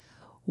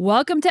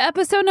Welcome to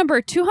episode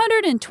number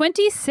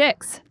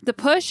 226, The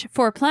Push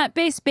for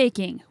Plant-Based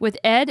Baking with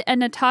Ed and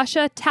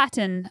Natasha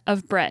Tatton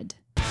of BReD.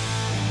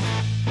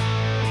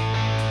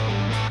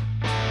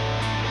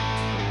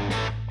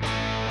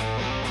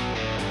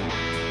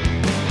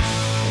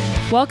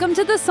 Welcome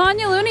to the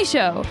Sonia Looney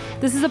Show.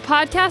 This is a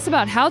podcast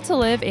about how to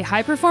live a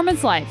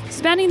high-performance life,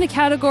 spanning the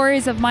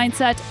categories of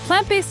mindset,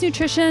 plant-based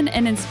nutrition,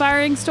 and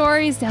inspiring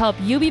stories to help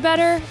you be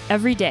better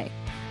every day.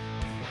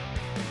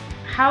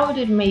 How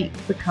did meat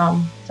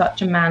become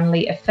such a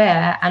manly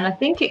affair? And I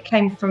think it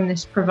came from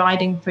this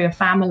providing for your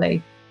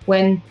family.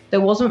 When there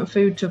wasn't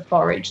food to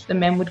forage, the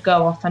men would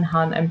go off and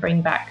hunt and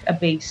bring back a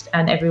beast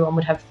and everyone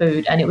would have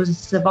food. And it was a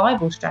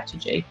survival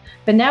strategy.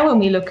 But now when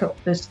we look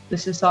at the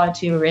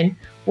society we're in,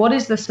 what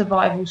is the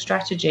survival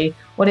strategy?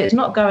 Well, it's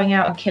not going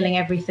out and killing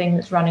everything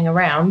that's running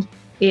around.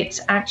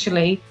 It's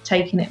actually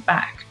taking it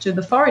back to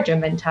the forager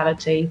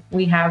mentality.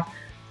 We have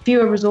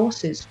fewer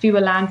resources,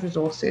 fewer land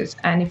resources.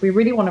 And if we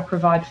really want to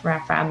provide for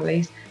our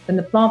families, then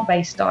the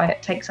plant-based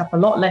diet takes up a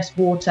lot less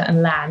water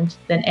and land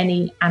than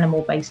any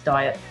animal-based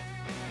diet.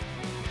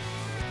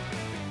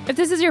 If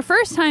this is your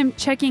first time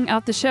checking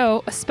out the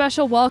show, a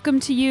special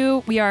welcome to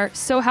you. We are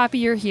so happy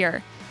you're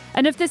here.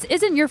 And if this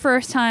isn't your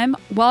first time,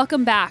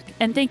 welcome back.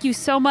 And thank you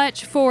so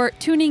much for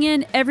tuning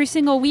in every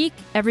single week,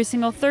 every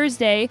single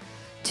Thursday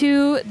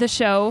to the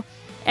show.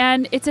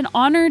 And it's an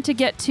honor to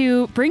get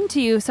to bring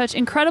to you such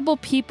incredible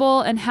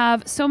people and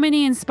have so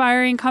many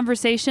inspiring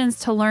conversations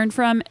to learn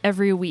from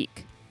every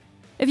week.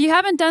 If you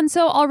haven't done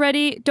so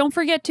already, don't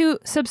forget to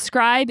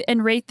subscribe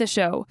and rate the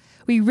show.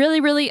 We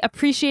really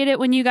appreciate it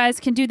when you guys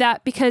can do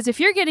that, because if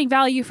you're getting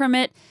value from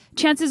it,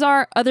 chances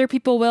are other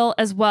people will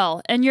as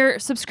well. And your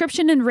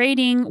subscription and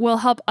rating will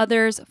help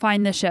others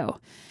find the show.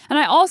 And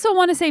I also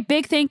want to say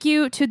big thank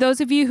you to those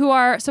of you who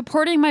are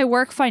supporting my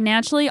work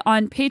financially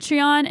on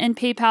Patreon and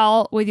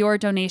PayPal with your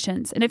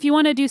donations. And if you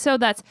want to do so,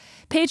 that's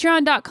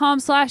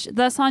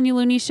patreon.com/The Sonia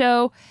Looney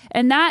Show.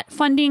 And that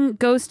funding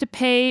goes to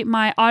pay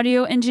my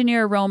audio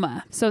engineer,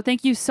 Roma. So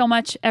thank you so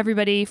much,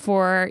 everybody,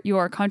 for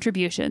your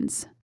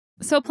contributions.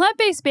 So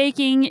plant-based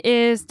baking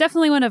is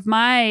definitely one of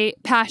my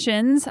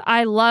passions.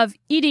 I love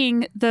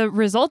eating the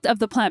result of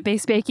the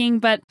plant-based baking,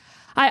 but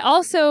I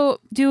also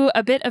do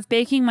a bit of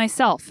baking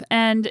myself,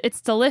 and it's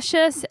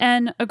delicious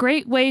and a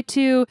great way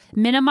to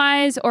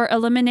minimize or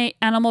eliminate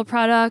animal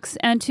products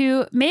and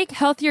to make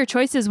healthier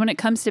choices when it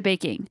comes to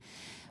baking.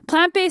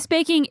 Plant-based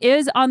baking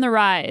is on the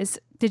rise.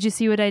 Did you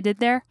see what I did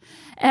there?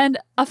 And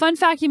a fun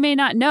fact you may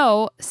not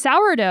know,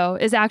 sourdough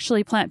is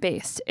actually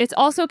plant-based. It's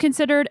also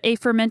considered a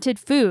fermented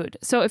food.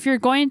 So if you're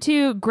going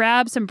to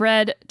grab some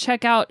bread,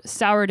 check out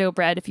sourdough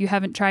bread if you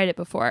haven't tried it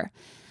before.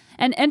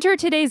 And enter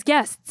today's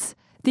guests,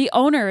 the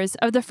owners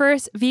of the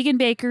first vegan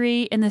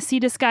bakery in the Sea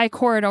to Sky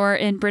corridor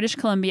in British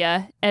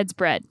Columbia, Ed's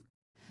BReD.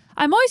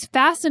 I'm always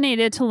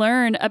fascinated to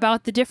learn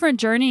about the different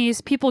journeys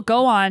people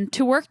go on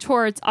to work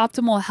towards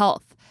optimal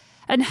health.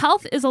 And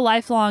health is a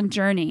lifelong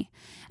journey.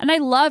 And I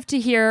love to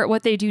hear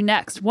what they do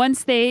next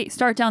once they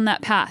start down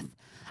that path.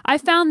 I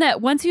found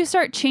that once you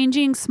start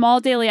changing small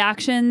daily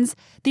actions,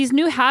 these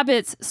new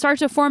habits start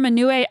to form a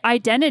new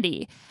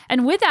identity.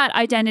 And with that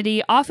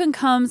identity often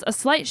comes a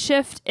slight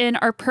shift in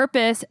our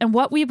purpose and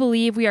what we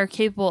believe we are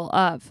capable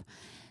of.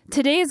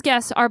 Today's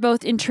guests are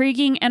both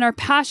intriguing and are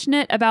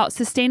passionate about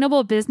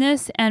sustainable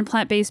business and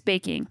plant-based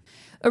baking.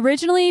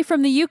 Originally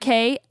from the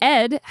UK,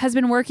 Ed has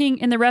been working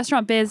in the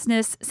restaurant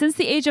business since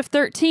the age of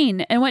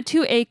 13 and went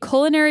to a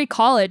culinary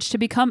college to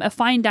become a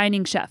fine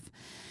dining chef.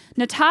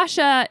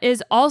 Natasha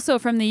is also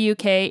from the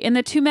UK, and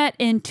the two met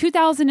in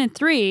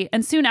 2003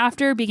 and soon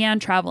after began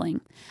traveling.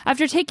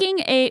 After taking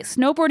a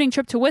snowboarding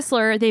trip to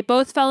Whistler, they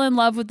both fell in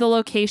love with the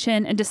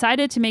location and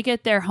decided to make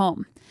it their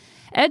home.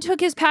 Ed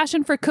took his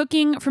passion for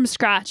cooking from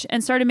scratch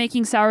and started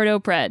making sourdough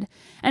bread.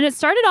 And it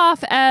started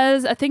off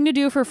as a thing to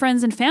do for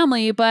friends and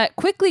family, but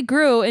quickly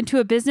grew into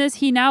a business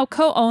he now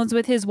co-owns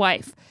with his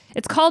wife.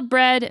 It's called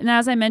BReD, and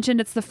as I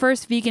mentioned, it's the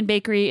first vegan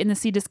bakery in the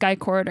Sea to Sky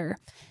corridor.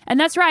 And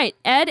that's right,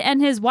 Ed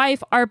and his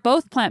wife are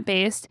both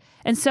plant-based,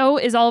 and so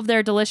is all of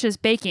their delicious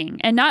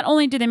baking. And not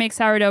only do they make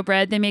sourdough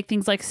bread, they make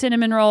things like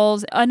cinnamon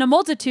rolls and a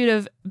multitude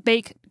of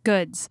baked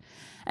goods.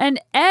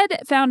 And Ed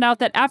found out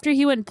that after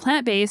he went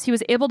plant-based, he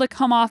was able to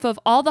come off of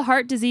all the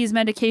heart disease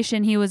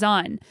medication he was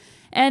on.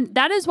 And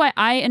that is why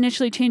I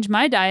initially changed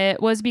my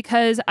diet, was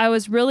because I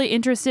was really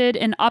interested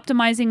in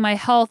optimizing my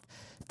health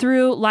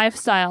through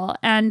lifestyle.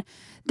 And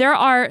there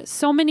are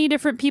so many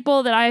different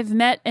people that I've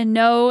met and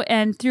know,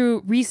 and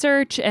through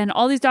research and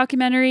all these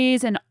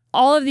documentaries and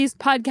all of these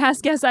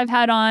podcast guests I've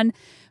had on,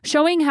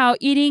 showing how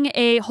eating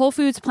a whole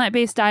foods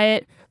plant-based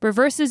diet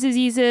reverses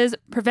diseases,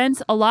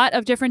 prevents a lot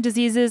of different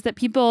diseases that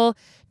people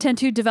tend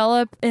to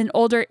develop in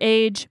older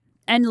age.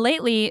 And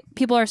lately,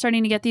 people are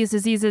starting to get these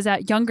diseases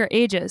at younger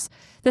ages.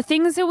 The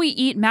things that we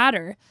eat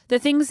matter. The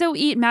things that we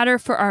eat matter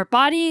for our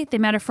body. They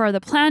matter for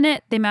the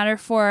planet. They matter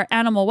for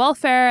animal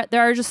welfare.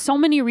 There are just so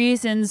many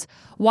reasons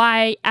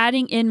why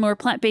adding in more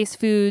plant-based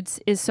foods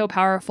is so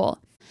powerful.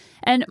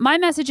 And my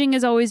messaging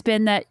has always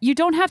been that you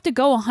don't have to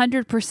go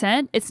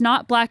 100%. It's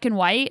not black and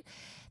white.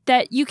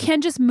 that you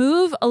can just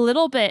move a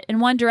little bit in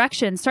one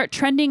direction, start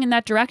trending in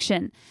that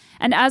direction.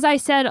 And as I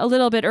said a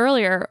little bit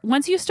earlier,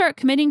 once you start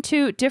committing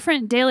to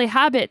different daily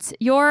habits,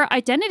 your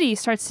identity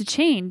starts to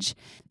change.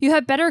 You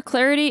have better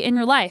clarity in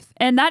your life.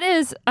 And that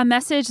is a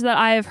message that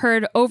I have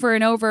heard over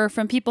and over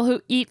from people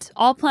who eat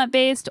all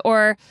plant-based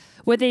or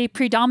with a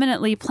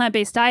predominantly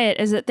plant-based diet,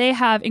 is that they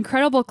have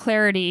incredible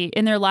clarity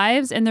in their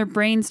lives and their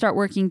brains start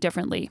working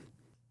differently.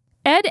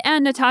 Ed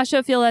and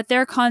Natasha feel that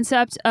their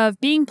concept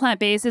of being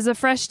plant-based is a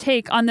fresh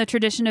take on the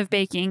tradition of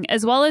baking,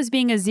 as well as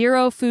being a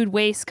zero food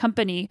waste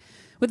company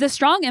with a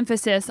strong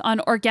emphasis on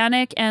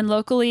organic and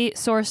locally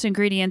sourced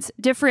ingredients,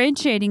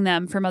 differentiating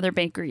them from other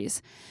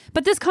bakeries.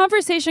 But this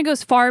conversation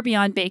goes far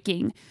beyond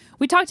baking.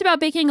 We talked about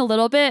baking a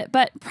little bit,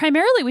 but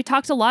primarily we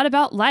talked a lot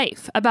about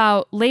life,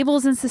 about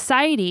labels in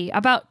society,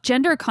 about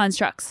gender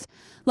constructs,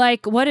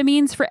 like what it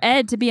means for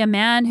Ed to be a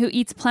man who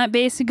eats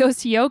plant-based and goes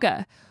to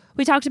yoga.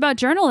 We talked about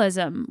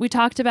journalism. We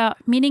talked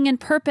about meaning and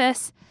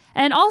purpose,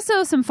 and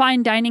also some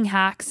fine dining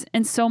hacks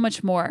and so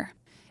much more.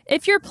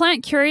 If you're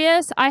plant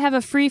curious, I have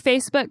a free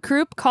Facebook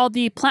group called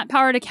the Plant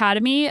Powered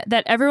Academy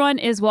that everyone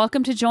is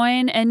welcome to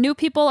join, and new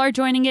people are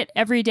joining it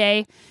every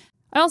day.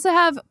 I also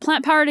have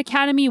Plant Powered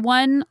Academy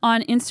 1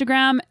 on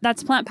Instagram.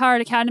 That's Plant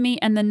Powered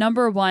Academy and the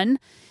number 1.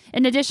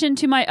 In addition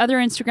to my other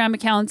Instagram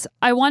accounts,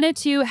 I wanted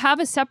to have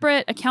a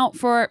separate account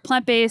for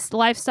plant-based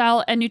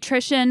lifestyle and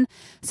nutrition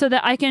so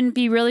that I can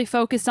be really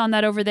focused on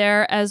that over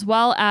there as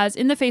well as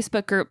in the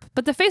Facebook group.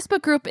 But the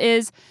Facebook group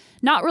is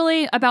not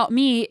really about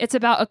me, it's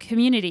about a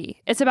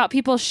community. It's about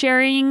people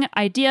sharing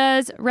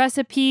ideas,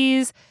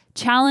 recipes,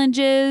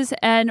 challenges,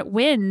 and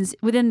wins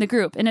within the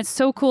group. And it's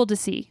so cool to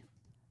see.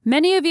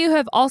 Many of you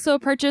have also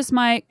purchased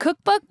my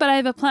cookbook, but I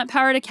have a Plant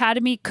Powered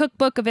Academy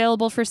cookbook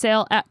available for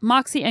sale at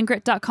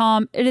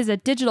moxieandgrit.com. It is a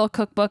digital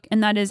cookbook,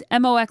 and that is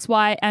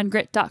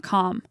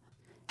moxyandgrit.com.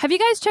 Have you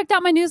guys checked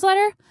out my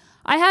newsletter?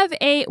 I have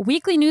a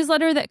weekly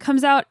newsletter that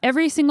comes out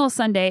every single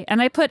Sunday, and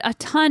I put a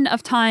ton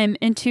of time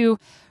into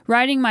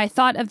writing my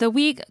thought of the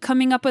week,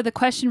 coming up with a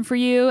question for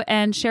you,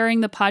 and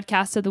sharing the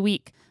podcast of the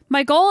week.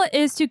 My goal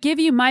is to give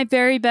you my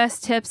very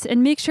best tips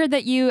and make sure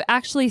that you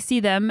actually see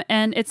them.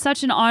 And it's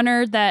such an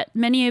honor that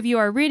many of you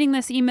are reading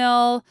this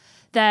email,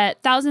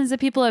 that thousands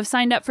of people have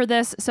signed up for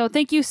this. So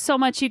thank you so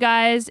much, you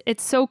guys.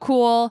 It's so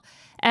cool.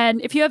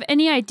 And if you have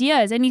any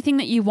ideas, anything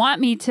that you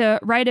want me to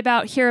write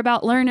about, hear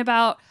about, learn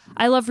about,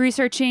 I love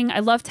researching. I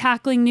love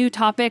tackling new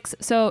topics.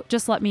 So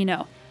just let me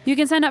know. You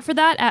can sign up for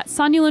that at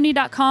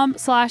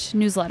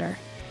sonyalooney.com/newsletter.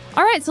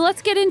 All right, so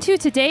let's get into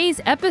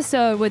today's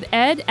episode with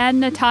Ed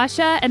and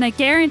Natasha, and I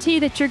guarantee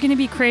that you're going to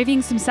be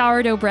craving some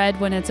sourdough bread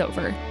when it's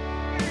over.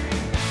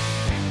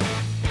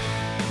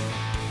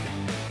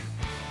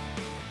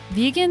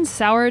 Vegan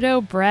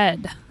sourdough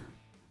bread.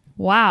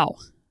 Wow.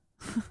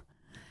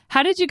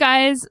 How did you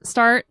guys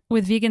start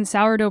with vegan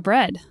sourdough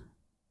bread?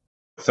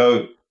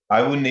 So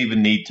I wouldn't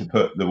even need to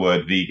put the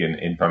word vegan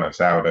in front of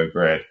sourdough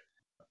bread.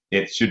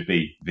 It should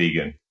be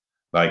vegan.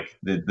 Like,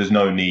 there's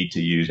no need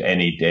to use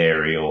any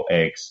dairy or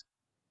eggs.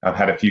 I've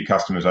had a few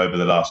customers over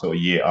the last sort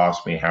of year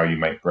ask me how you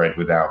make bread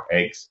without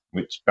eggs,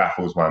 which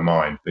baffles my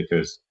mind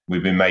because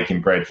we've been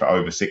making bread for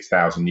over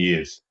 6,000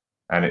 years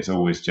and it's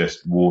always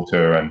just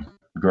water and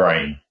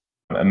grain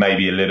and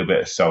maybe a little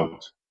bit of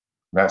salt.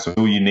 That's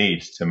all you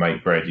need to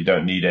make bread. You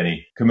don't need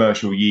any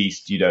commercial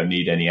yeast. You don't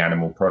need any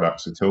animal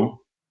products at all.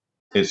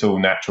 It's all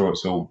natural.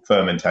 It's all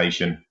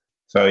fermentation.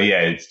 So yeah,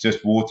 it's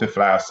just water,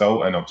 flour,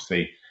 salt, and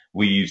obviously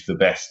we use the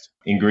best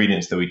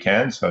ingredients that we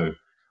can. So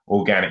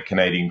organic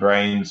Canadian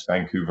grains,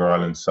 Vancouver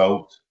Island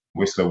salt,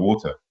 Whistler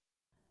water.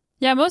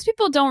 Yeah, most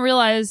people don't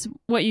realize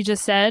what you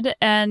just said.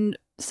 And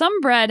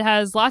some bread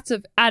has lots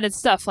of added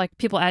stuff. Like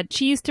people add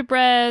cheese to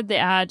bread. They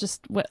add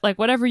just like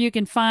whatever you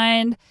can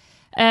find.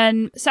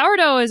 And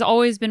sourdough has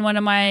always been one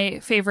of my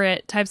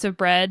favorite types of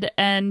bread.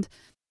 And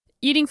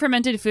eating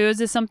fermented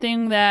foods is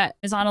something that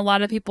is on a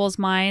lot of people's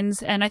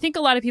minds. And I think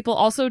a lot of people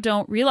also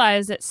don't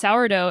realize that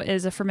sourdough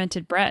is a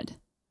fermented bread.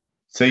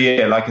 So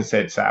yeah, like I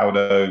said,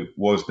 sourdough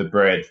was the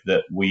bread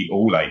that we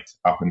all ate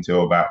up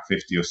until about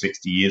 50 or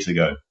 60 years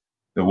ago.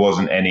 There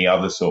wasn't any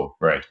other sort of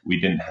bread.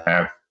 We didn't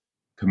have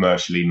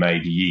commercially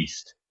made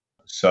yeast.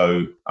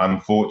 So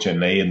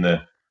unfortunately, in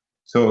the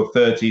sort of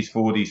 30s,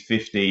 40s,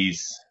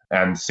 50s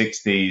and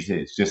 60s,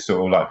 it's just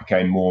sort of like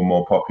became more and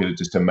more popular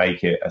just to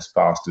make it as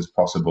fast as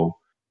possible.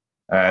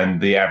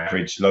 And the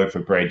average loaf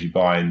of bread you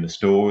buy in the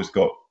store has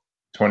got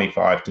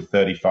 25 to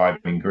 35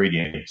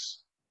 ingredients.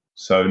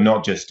 So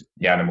not just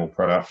the animal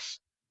products,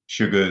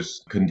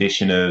 sugars,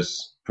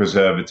 conditioners,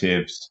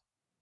 preservatives.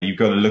 You've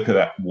got to look at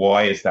that.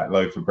 Why is that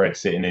loaf of bread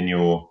sitting in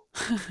your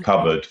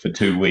cupboard for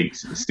 2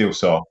 weeks? It's still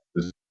soft.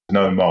 There's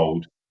no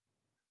mold.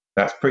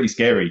 That's pretty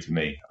scary to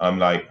me. I'm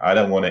like, I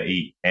don't want to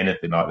eat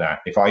anything like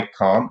that. If I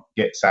can't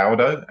get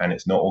sourdough and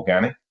it's not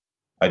organic,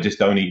 I just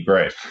don't eat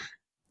bread.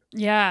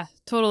 Yeah,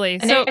 totally.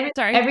 And So,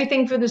 sorry.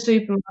 Everything for the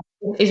supermarket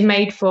is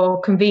made for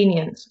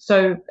convenience.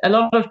 So a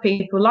lot of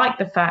people like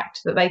the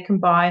fact that they can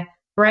buy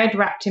bread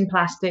wrapped in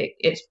plastic,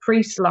 it's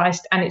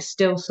pre-sliced and it's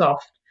still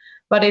soft.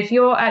 But if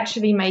you're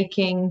actually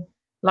making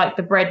like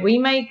the bread we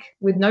make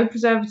with no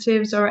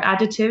preservatives or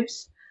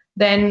additives,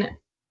 then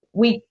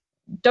we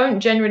don't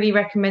generally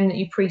recommend that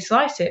you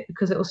pre-slice it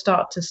because it will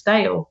start to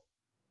stale.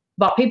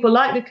 But people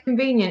like the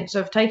convenience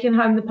of taking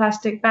home the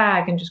plastic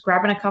bag and just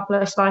grabbing a couple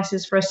of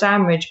slices for a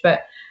sandwich.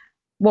 But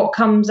what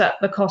comes at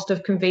the cost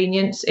of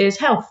convenience is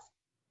health.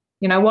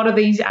 What are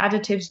these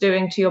additives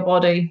doing to your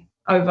body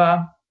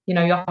over,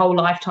 your whole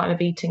lifetime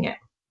of eating it?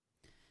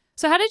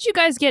 So how did you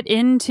guys get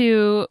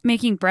into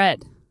making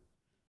bread?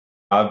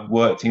 I've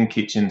worked in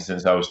kitchens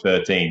since I was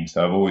 13.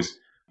 So I've always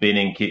been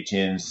in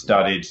kitchens,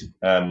 studied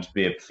to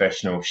be a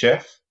professional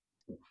chef.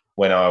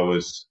 When I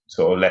was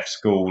sort of left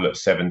school at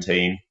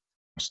 17,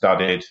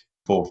 studied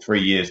for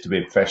 3 years to be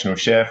a professional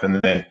chef, and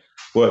then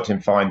worked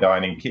in fine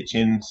dining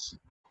kitchens.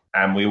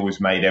 And we always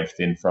made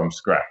everything from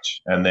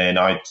scratch. And then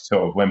I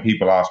sort of, when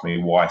people ask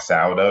me why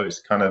sourdough,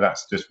 it's kind of,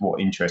 that's just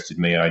what interested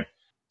me. I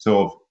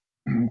sort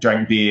of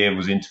drank beer,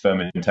 was into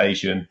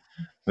fermentation,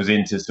 was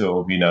into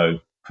sort of,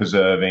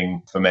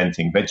 preserving,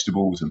 fermenting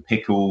vegetables and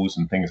pickles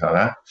and things like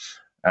that.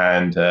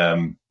 And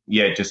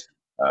just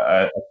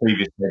a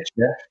previous head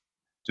chef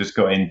just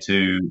got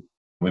into,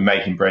 we're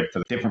making bread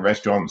for different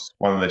restaurants.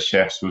 One of the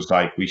chefs was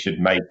like, we should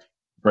make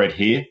bread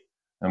here.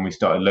 And we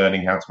started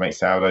learning how to make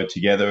sourdough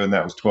together. And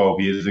that was 12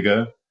 years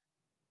ago.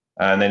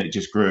 And then it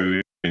just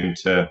grew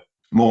into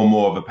more and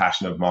more of a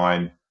passion of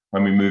mine.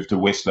 When we moved to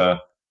Whistler,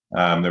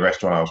 the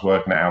restaurant I was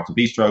working at, Outer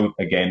Bistro,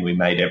 again, we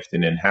made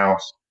everything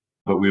in-house.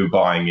 But we were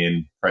buying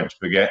in French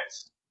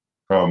baguettes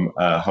from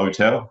a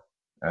hotel,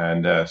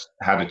 and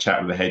had a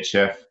chat with the head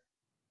chef.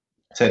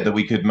 Said that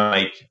we could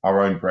make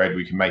our own bread,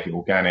 we can make it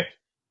organic,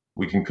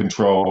 we can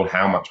control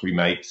how much we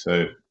make, so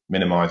it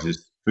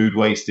minimizes food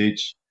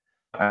wastage.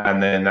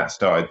 And then that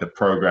started the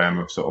program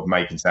of sort of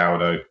making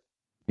sourdough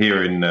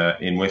here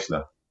in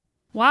Whistler.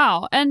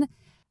 Wow. And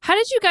how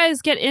did you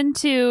guys get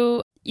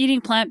into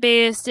eating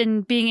plant-based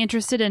and being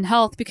interested in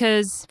health?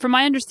 Because from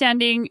my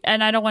understanding,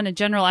 and I don't want to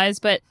generalize,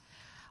 but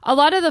a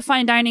lot of the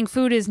fine dining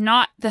food is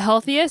not the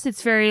healthiest.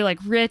 It's very like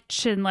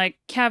rich and like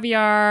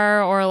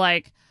caviar or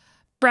like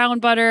brown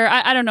butter.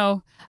 I don't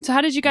know. So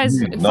how did you guys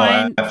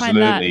find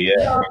that?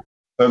 Yeah.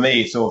 For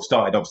me, it sort of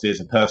started obviously as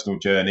a personal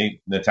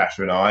journey,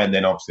 Natasha and I, and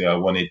then obviously I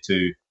wanted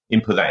to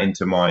input that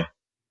into my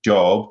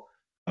job,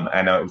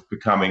 and I was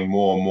becoming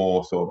more and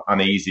more sort of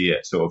uneasy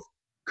at sort of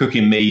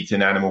cooking meat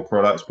and animal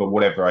products, but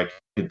whatever I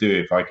could do,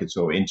 if I could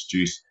sort of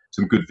introduce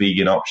some good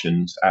vegan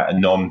options at a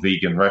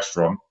non-vegan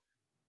restaurant,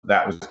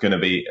 that was going to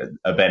be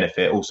a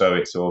benefit. Also,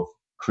 it sort of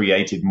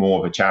created more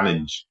of a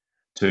challenge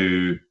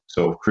to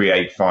sort of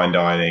create fine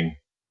dining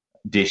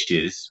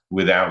dishes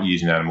without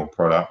using animal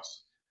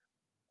products.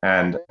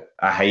 And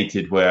I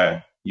hated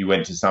where you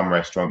went to some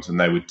restaurants and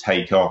they would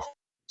take off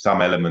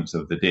some elements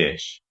of the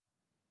dish,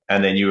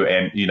 and then you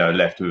were,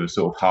 left with a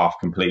sort of half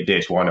complete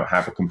dish. Why not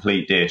have a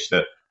complete dish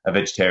that a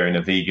vegetarian,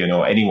 a vegan,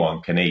 or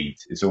anyone can eat?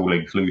 It's all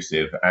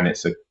inclusive and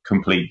it's a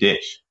complete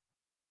dish.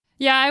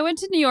 Yeah, I went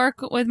to New York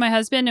with my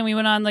husband and we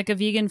went on like a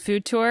vegan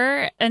food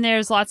tour, and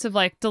there's lots of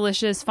like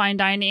delicious fine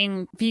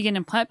dining vegan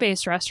and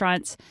plant-based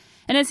restaurants.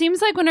 And it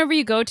seems like whenever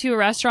you go to a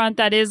restaurant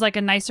that is like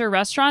a nicer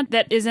restaurant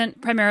that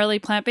isn't primarily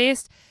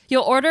plant-based,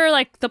 you'll order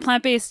like the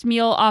plant-based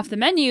meal off the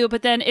menu,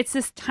 but then it's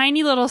this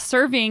tiny little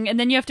serving and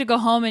then you have to go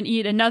home and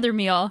eat another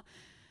meal.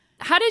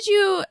 How did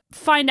you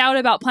find out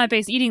about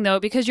plant-based eating though?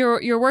 Because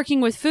you're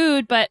working with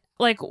food, but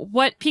like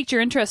what piqued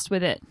your interest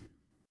with it?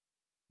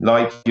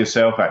 Like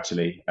yourself,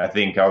 actually, I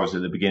think I was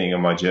at the beginning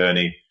of my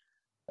journey.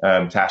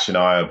 Tash and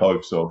I are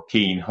both sort of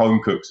keen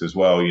home cooks as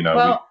well. We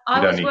I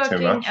don't was need too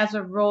working much. as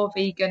a raw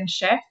vegan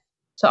chef.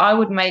 So I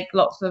would make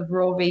lots of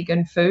raw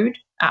vegan food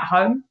at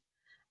home.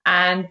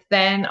 And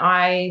then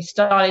I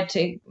started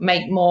to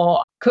make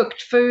more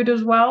cooked food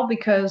as well,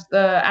 because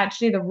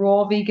the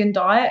raw vegan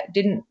diet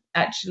didn't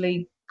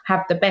actually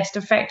have the best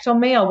effect on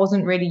me. I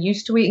wasn't really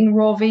used to eating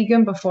raw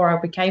vegan before I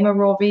became a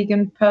raw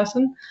vegan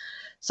person.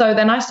 So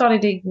then I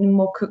started eating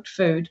more cooked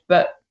food.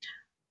 But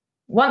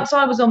once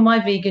I was on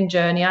my vegan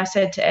journey, I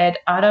said to Ed,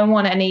 I don't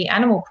want any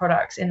animal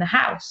products in the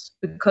house,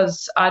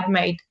 because I'd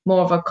made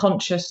more of a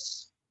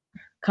conscious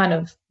kind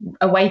of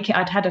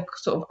I'd had a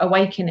sort of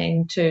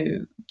awakening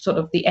to sort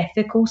of the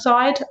ethical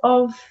side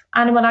of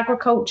animal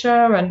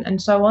agriculture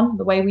and so on,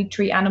 the way we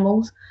treat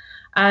animals.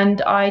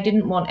 And I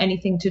didn't want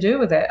anything to do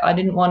with it.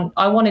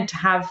 I wanted to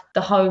have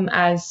the home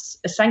as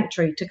a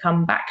sanctuary to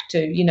come back to.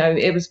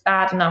 It was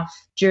bad enough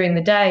during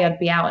the day. I'd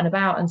be out and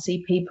about and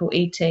see people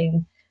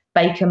eating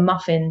bacon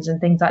muffins and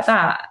things like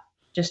that.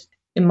 Just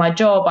in my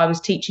job, I was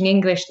teaching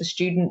English. The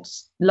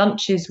students'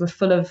 lunches were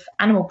full of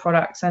animal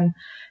products, and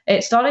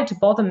it started to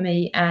bother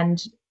me.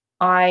 And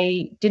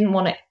I didn't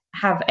want to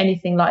have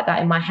anything like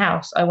that in my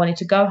house. I wanted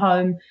to go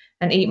home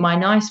and eat my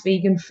nice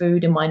vegan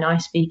food in my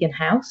nice vegan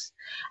house.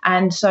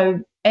 And so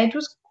Ed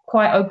was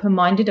quite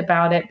open-minded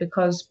about it,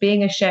 because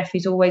being a chef,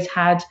 he's always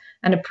had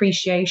an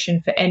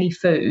appreciation for any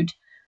food,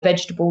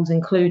 vegetables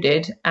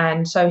included.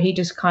 And so he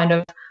just kind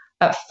of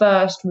at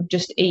first would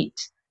just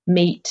eat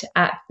meat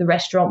at the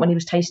restaurant when he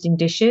was tasting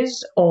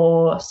dishes,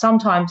 or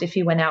sometimes if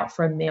he went out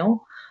for a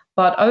meal.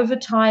 But over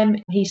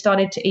time, he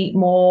started to eat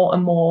more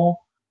and more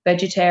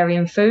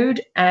vegetarian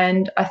food.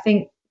 And I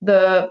think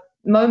the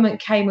moment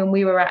came when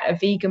we were at a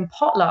vegan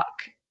potluck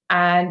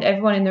and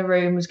everyone in the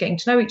room was getting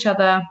to know each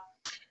other.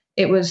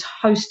 It was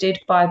hosted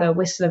by the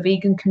Whistler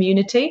vegan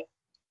community.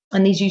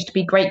 And these used to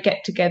be great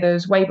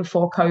get-togethers way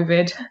before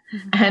COVID,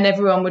 and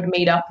everyone would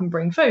meet up and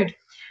bring food.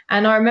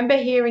 And I remember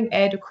hearing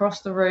Ed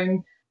across the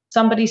room,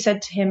 somebody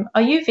said to him,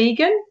 "Are you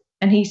vegan?"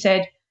 And he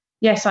said,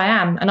 "Yes, I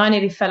am." And I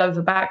nearly fell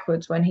over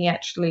backwards when he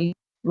actually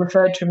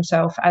referred to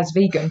himself as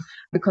vegan,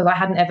 because I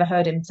hadn't ever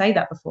heard him say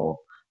that before.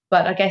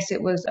 But I guess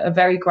it was a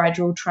very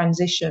gradual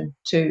transition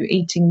to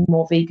eating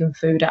more vegan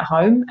food at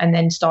home and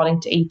then starting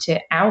to eat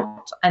it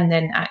out and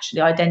then actually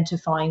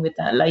identifying with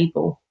that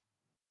label.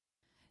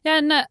 Yeah,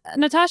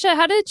 Natasha,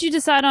 how did you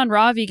decide on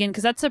raw vegan?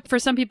 Because for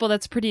some people,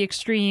 that's a pretty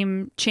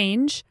extreme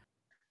change.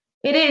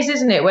 It is,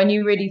 isn't it? When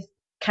you really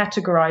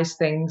categorize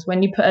things,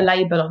 when you put a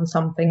label on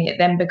something, it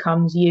then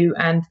becomes you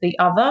and the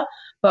other.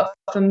 But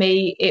for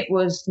me, it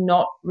was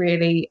not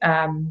really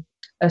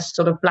a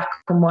sort of black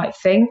and white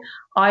thing.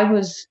 I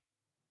was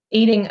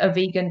eating a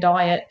vegan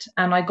diet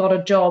and I got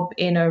a job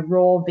in a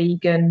raw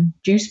vegan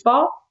juice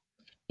bar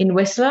in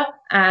Whistler,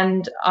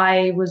 and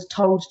I was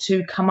told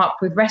to come up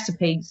with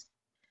recipes.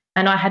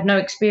 And I had no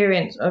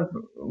experience of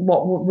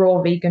what raw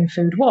vegan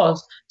food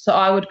was. So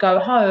I would go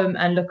home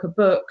and look at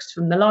books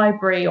from the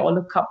library or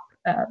look up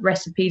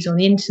recipes on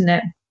the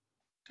internet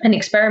and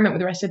experiment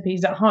with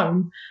recipes at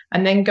home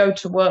and then go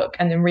to work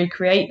and then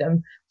recreate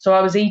them. So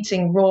I was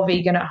eating raw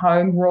vegan at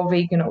home, raw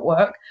vegan at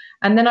work.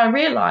 And then I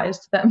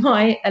realized that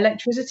my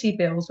electricity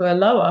bills were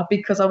lower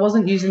because I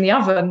wasn't using the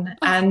oven.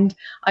 And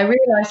I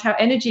realized how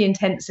energy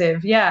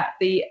intensive,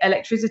 the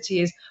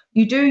electricity is.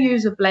 You do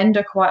use a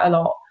blender quite a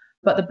lot,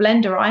 but the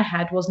blender I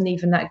had wasn't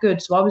even that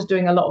good. So I was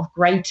doing a lot of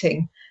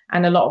grating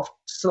and a lot of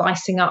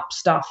slicing up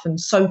stuff and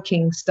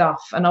soaking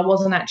stuff. And I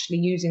wasn't actually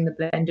using the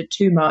blender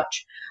too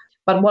much.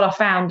 But what I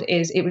found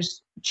is it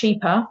was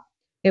cheaper,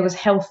 it was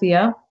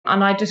healthier,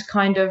 and I just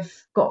kind of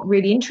got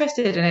really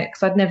interested in it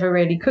because I'd never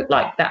really cooked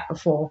like that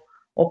before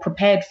or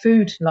prepared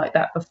food like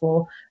that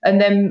before. And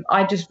then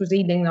I just was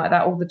eating like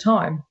that all the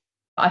time.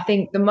 I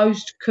think the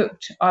most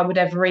cooked I would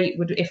ever eat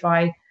would if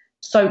I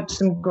soaked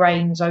some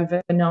grains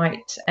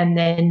overnight and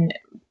then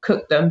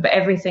cooked them, but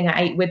everything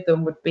I ate with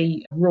them would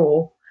be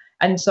raw.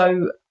 And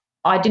so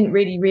I didn't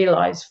really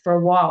realize for a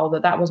while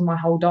that that was my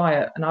whole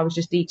diet, and I was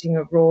just eating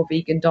a raw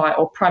vegan diet,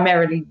 or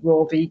primarily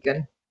raw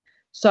vegan.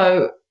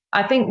 So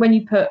I think when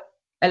you put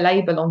a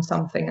label on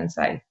something and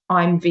say,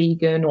 I'm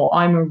vegan or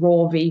I'm a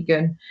raw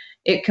vegan,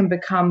 it can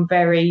become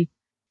it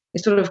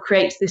sort of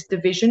creates this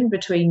division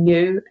between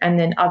you and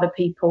then other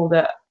people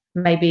that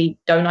maybe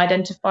don't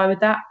identify with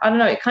that. I don't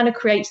know, it kind of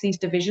creates these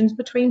divisions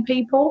between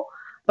people.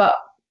 But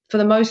for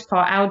the most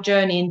part, our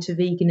journey into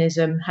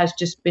veganism has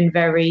just been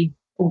very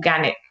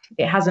organic.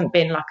 It hasn't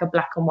been like a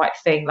black and white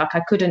thing. Like I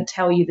couldn't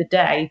tell you the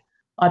day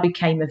I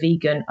became a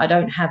vegan. I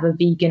don't have a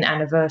vegan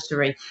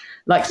anniversary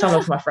like some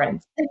of my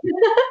friends.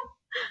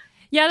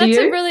 Yeah, that's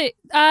a really,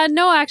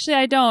 no, actually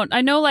I don't.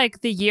 I know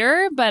like the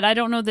year, but I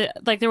don't know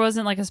that like there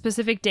wasn't like a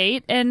specific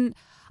date. And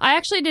I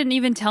actually didn't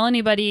even tell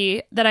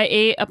anybody that I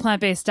ate a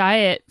plant-based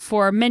diet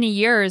for many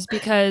years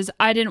because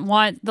I didn't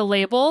want the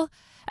label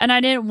and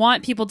I didn't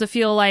want people to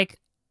feel like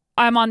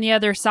I'm on the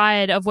other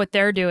side of what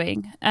they're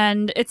doing.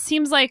 And it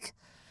seems like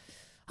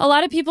a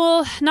lot of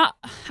people,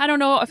 I don't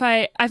know if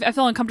I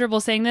feel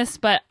uncomfortable saying this,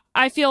 but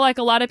I feel like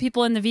a lot of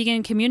people in the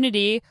vegan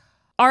community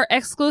are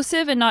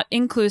exclusive and not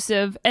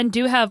inclusive and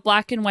do have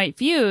black and white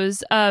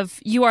views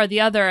of you are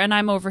the other and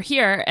I'm over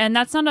here. And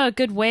that's not a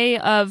good way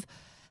of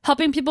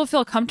helping people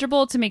feel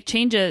comfortable to make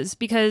changes,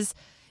 because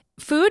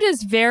food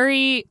is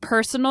very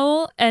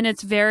personal and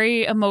it's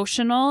very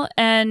emotional.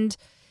 And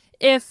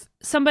if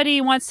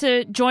somebody wants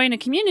to join a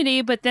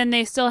community, but then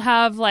they still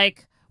have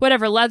like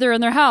whatever leather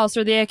in their house,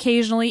 or they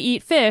occasionally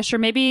eat fish, or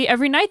maybe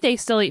every night they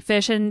still eat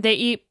fish and they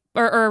eat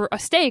or a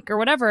steak or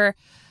whatever.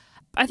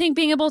 I think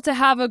being able to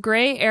have a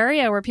gray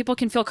area where people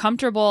can feel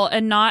comfortable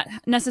and not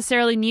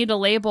necessarily need a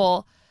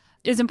label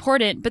is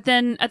important. But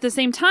then at the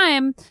same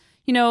time,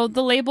 you know,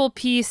 the label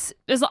piece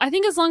is, I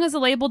think as long as the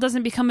label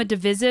doesn't become a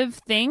divisive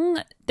thing,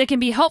 that can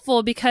be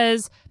helpful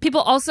because people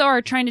also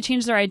are trying to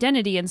change their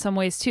identity in some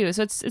ways too.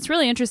 So it's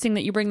really interesting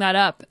that you bring that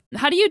up.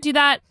 How do you do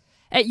that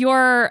at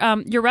your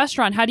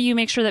restaurant? How do you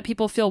make sure that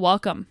people feel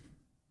welcome?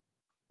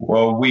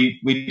 Well, we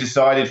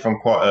decided from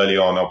quite early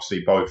on,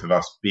 obviously both of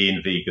us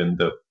being vegan,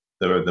 that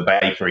the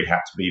bakery had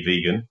to be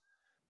vegan,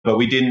 but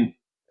we didn't.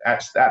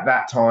 At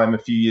that time, a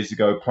few years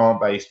ago,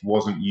 plant-based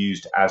wasn't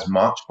used as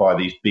much by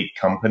these big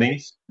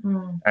companies,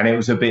 and it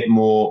was a bit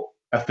more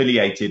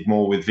affiliated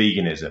more with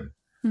veganism.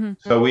 Mm-hmm.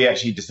 So we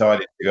actually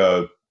decided to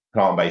go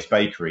plant-based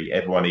bakery.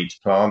 Everyone eats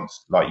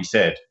plants, like you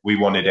said. We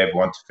wanted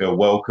everyone to feel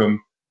welcome.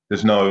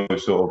 There's no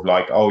sort of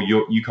like, oh,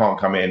 you can't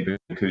come in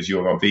because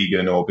you're not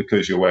vegan or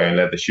because you're wearing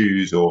leather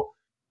shoes. Or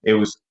it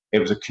was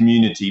a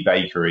community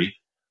bakery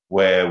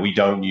where we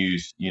don't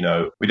use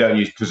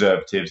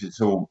preservatives. It's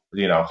all,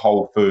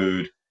 whole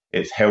food.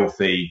 It's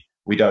healthy.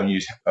 We don't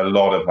use a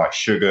lot of like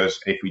sugars.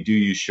 If we do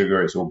use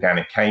sugar, it's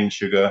organic cane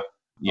sugar.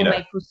 you or know,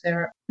 maple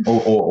syrup,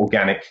 or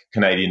organic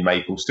Canadian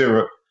maple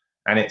syrup.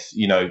 And it's,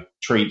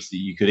 treats that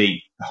you could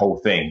eat the whole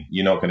thing.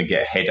 You're not going to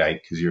get a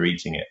headache because you're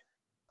eating it.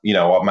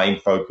 Our main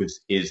focus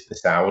is the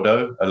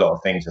sourdough. A lot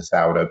of things are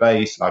sourdough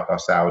based, like our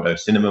sourdough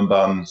cinnamon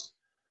buns,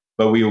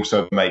 but we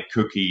also make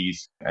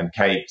cookies and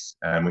cakes,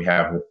 and we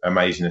have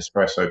amazing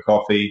espresso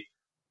coffee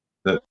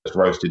that's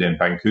roasted in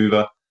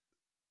Vancouver.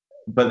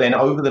 But then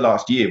over the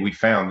last year, we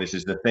found this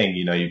is the thing,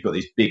 you've got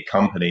these big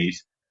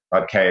companies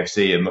like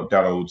KFC and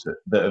McDonald's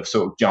that have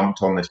sort of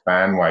jumped on this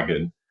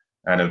bandwagon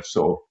and have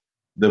sort of,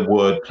 the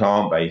word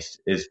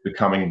plant-based is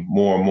becoming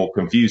more and more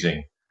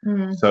confusing.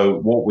 So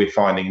what we're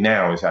finding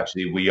now is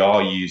actually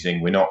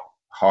we're not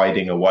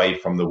hiding away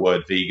from the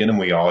word vegan, and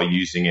we are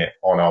using it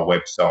on our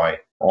website,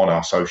 on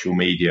our social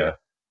media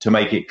to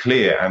make it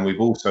clear. And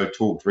we've also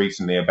talked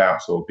recently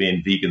about sort of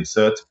being vegan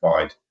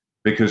certified,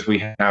 because we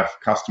have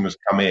customers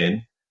come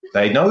in,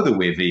 they know that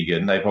we're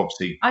vegan, they've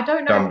obviously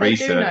done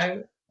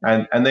research,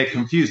 and they're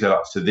confused. They're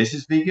like, so this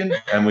is vegan?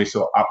 And we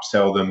sort of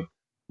upsell them,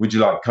 would you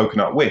like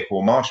coconut whip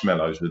or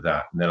marshmallows with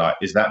that? And they're like,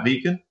 is that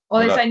vegan?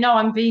 Or they say, no,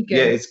 I'm vegan.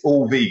 Yeah, it's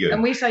all vegan.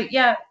 And we say,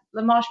 yeah,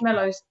 the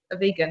marshmallows are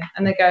vegan.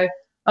 And they go,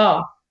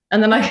 oh.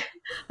 And then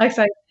I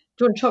say, do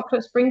you want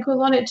chocolate sprinkles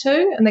on it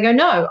too? And they go,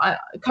 no,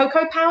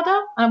 cocoa powder?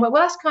 And I went,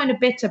 well, that's kind of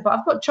bitter, but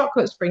I've got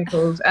chocolate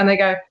sprinkles. And they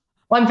go,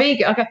 well, I'm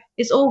vegan. Okay,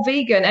 it's all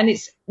vegan. And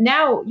it's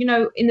now,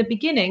 in the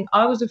beginning,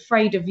 I was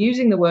afraid of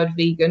using the word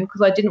vegan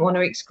because I didn't want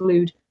to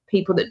exclude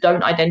people that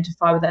don't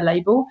identify with their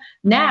label.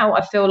 Now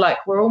I feel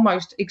like we're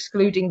almost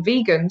excluding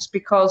vegans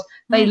because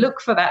they look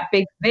for that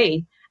big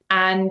V.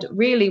 And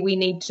really, we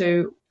need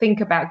to think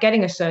about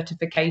getting a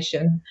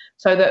certification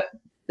so that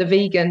the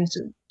vegans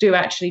do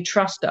actually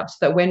trust us,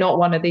 that we're not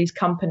one of these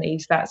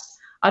companies that's,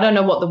 I don't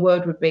know what the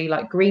word would be,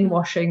 like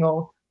greenwashing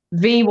or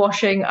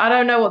V-washing. I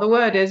don't know what the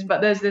word is, but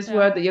there's this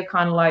word that you're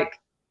kind of like,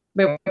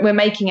 we're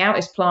making out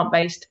is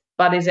plant-based,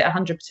 but is it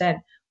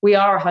 100%? We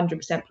are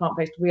 100%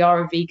 plant-based. We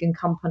are a vegan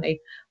company,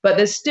 but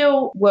there's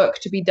still work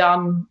to be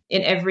done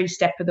in every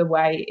step of the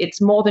way. It's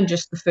more than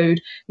just the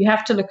food. You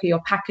have to look at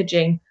your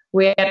packaging.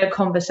 We had a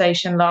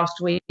conversation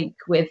last week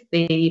with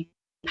the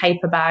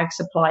paper bag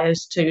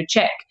suppliers to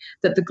check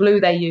that the glue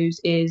they use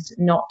is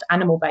not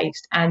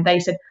animal-based. And they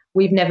said,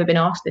 we've never been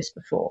asked this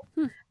before.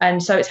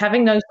 And so it's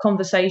having those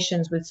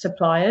conversations with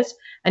suppliers.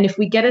 And if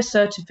we get a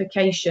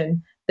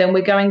certification, then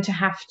we're going to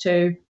have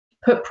to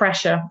put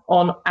pressure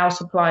on our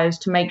suppliers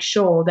to make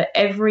sure that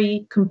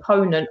every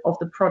component of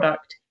the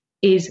product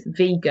is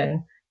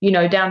vegan,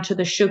 down to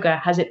the sugar.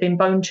 Has it been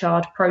bone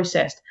charred,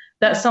 processed?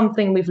 That's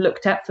something we've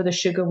looked at for the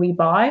sugar we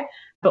buy,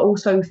 but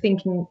also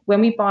thinking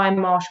when we buy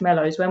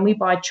marshmallows, when we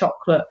buy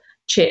chocolate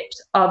chips,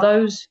 are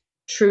those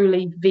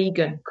truly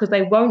vegan? Because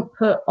they won't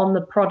put on the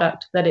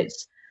product that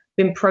it's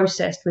been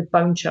processed with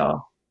bone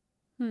char.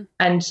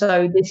 And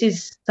so this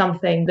is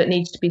something that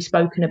needs to be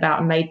spoken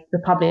about and the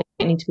public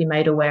need to be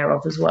made aware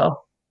of as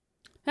well.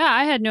 Yeah,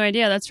 I had no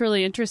idea. That's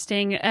really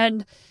interesting.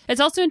 And it's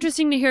also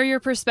interesting to hear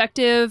your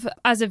perspective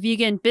as a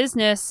vegan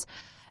business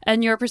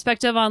and your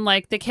perspective on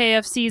like the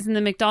KFCs and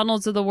the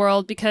McDonald's of the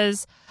world,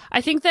 because I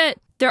think that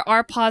there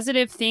are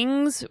positive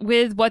things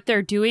with what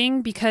they're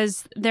doing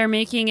because they're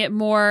making it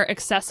more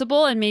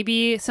accessible, and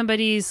maybe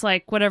somebody's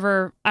like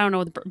whatever, I don't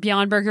know,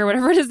 Beyond Burger,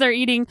 whatever it is they're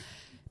eating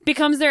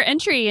becomes their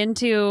entry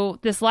into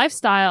this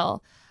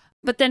lifestyle.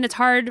 But then it's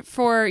hard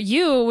for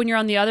you when you're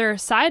on the other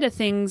side of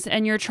things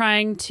and you're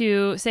trying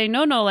to say,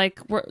 no,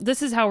 like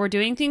this is how we're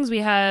doing things. We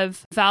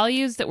have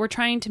values that we're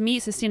trying to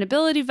meet,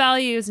 sustainability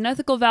values and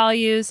ethical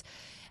values.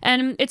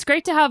 And it's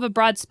great to have a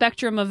broad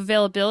spectrum of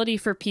availability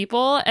for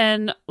people.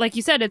 And like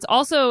you said, it's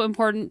also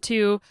important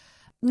to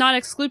not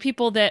exclude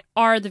people that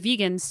are the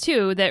vegans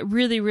too, that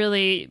really,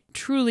 really,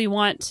 truly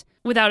want,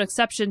 without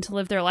exception, to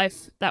live their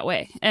life that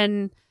way.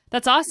 And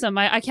that's awesome.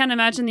 I can't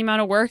imagine the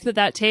amount of work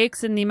that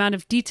takes and the amount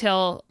of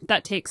detail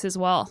that takes as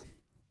well.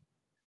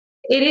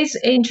 It is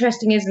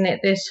interesting, isn't it?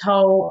 This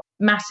whole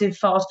massive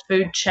fast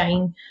food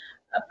chain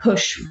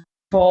push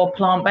for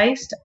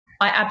plant-based.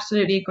 I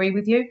absolutely agree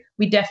with you.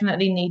 We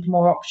definitely need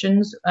more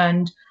options.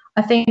 And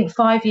I think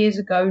 5 years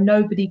ago,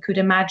 nobody could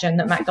imagine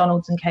that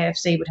McDonald's and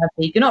KFC would have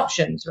vegan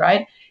options,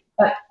 right?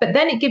 But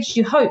then it gives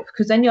you hope,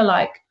 because then you're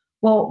like,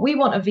 well, we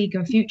want a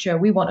vegan future.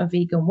 We want a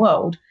vegan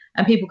world.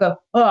 And people go,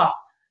 oh,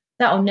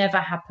 that'll never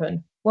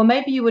happen. Well,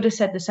 maybe you would have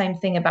said the same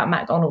thing about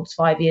McDonald's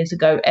 5 years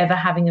ago, ever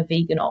having a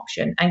vegan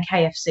option, and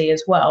KFC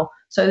as well.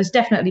 So there's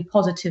definitely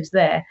positives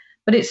there.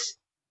 But it's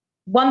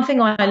one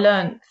thing I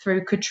learned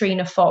through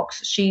Katrina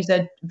Fox. She's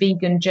a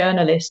vegan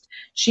journalist.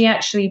 She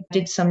actually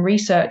did some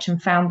research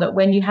and found that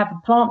when you have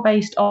a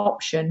plant-based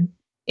option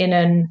in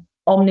an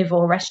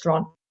omnivore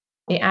restaurant,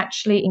 it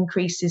actually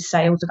increases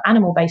sales of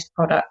animal-based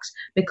products,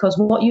 because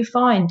what you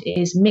find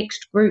is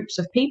mixed groups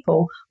of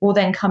people will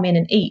then come in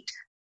and eat.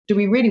 Do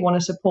we really want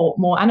to support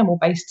more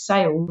animal-based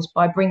sales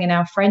by bringing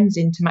our friends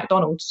into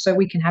McDonald's so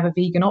we can have a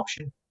vegan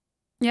option?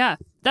 Yeah,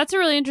 that's a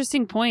really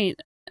interesting point.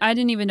 I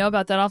didn't even know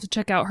about that. I'll have to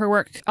check out her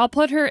work. I'll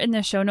put her in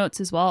the show notes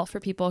as well for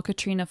people,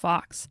 Katrina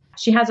Fox.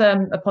 She has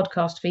a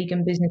podcast,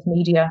 Vegan Business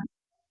Media.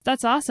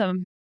 That's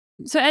awesome.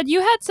 So Ed,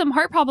 you had some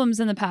heart problems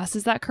in the past.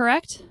 Is that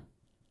correct?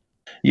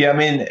 Yeah, I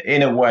mean,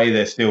 in a way,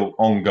 they're still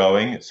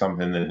ongoing. It's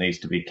something that needs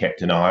to be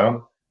kept an eye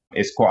on.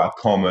 It's quite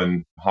a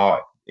common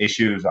heart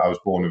issue. I was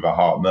born with a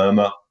heart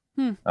murmur.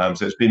 Hmm.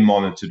 So it's been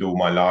monitored all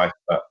my life,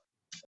 but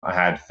I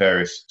had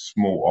various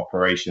small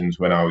operations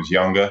when I was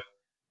younger,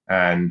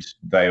 and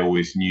they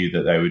always knew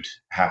that they would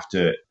have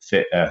to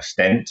fit a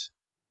stent,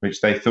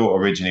 which they thought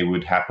originally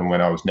would happen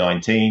when I was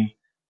 19.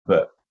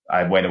 But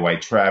I went away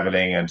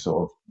traveling and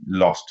sort of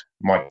lost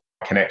my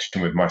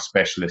connection with my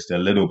specialist a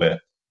little bit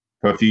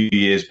for a few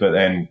years. But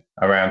then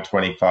around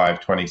 25,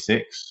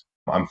 26,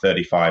 I'm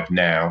 35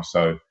 now.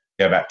 So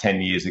yeah, about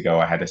 10 years ago,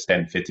 I had a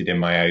stent fitted in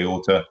my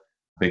aorta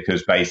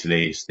because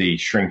basically it's the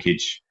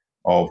shrinkage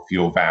of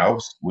your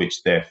valves,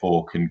 which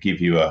therefore can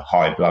give you a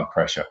high blood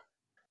pressure.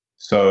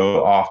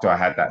 So after I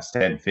had that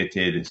stent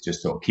fitted, it's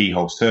just sort of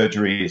keyhole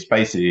surgery. It's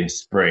basically a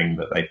spring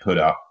that they put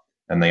up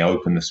and they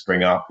open the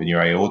spring up in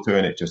your aorta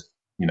and it just,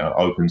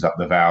 opens up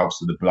the valve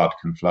so the blood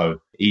can flow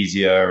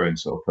easier and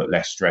sort of put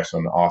less stress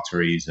on the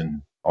arteries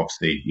and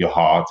obviously your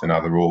heart and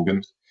other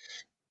organs.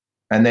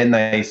 And then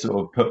they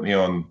sort of put me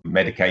on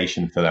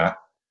medication for that.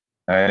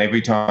 And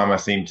every time I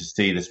seem to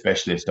see the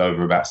specialist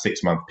over about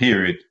 6 month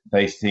period,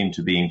 they seem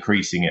to be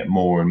increasing it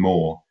more and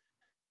more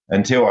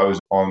until I was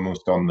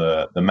almost on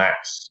the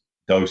max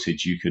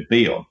dosage you could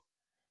be on,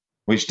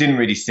 which didn't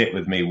really sit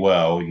with me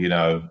well.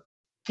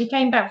 He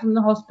came back from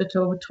the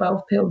hospital with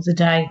 12 pills a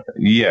day.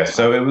 Yeah,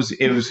 so it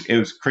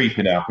was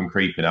creeping up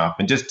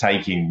and just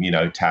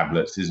taking,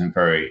 tablets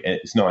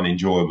it's not an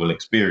enjoyable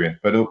experience.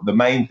 But the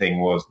main thing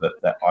was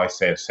that I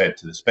said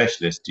to the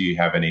specialist, do you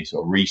have any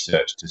sort of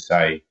research to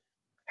say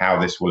how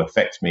this will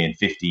affect me in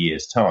 50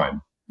 years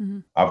time? Mm-hmm.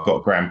 I've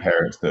got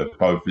grandparents that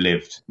both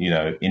lived,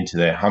 into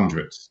their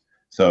hundreds.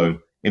 So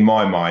in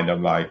my mind,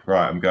 I'm like,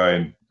 right, I'm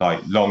going like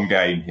long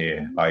game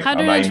here. Like I'm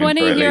aiming for at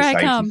least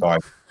 85.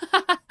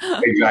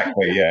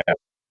 Exactly, yeah.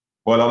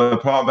 Well, on a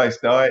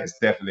plant-based diet, it's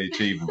definitely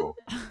achievable.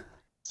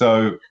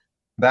 So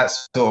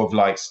that's sort of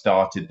like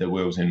started the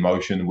wheels in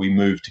motion. We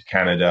moved to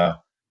Canada.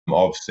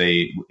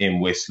 Obviously, in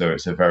Whistler,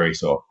 it's a very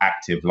sort of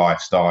active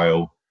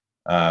lifestyle.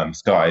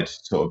 Started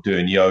sort of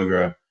doing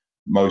yoga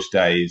most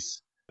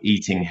days,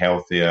 eating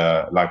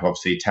healthier. Like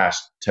obviously, Tash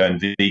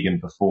turned vegan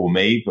before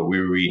me, but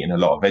we were eating a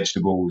lot of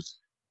vegetables.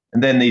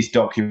 And then these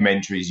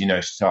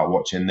documentaries, start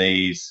watching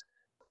these,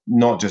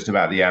 not just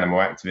about the animal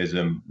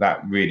activism,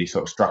 that really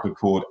sort of struck a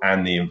chord,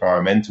 and the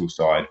environmental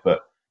side.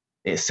 But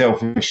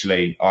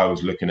selfishly, I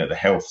was looking at the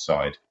health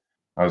side.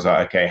 I was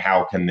like, okay,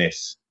 how can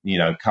this,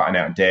 cutting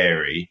out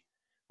dairy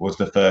was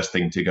the first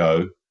thing to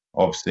go.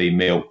 Obviously,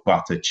 milk,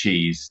 butter,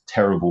 cheese,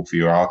 terrible for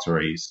your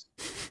arteries.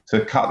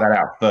 So cut that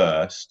out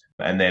first.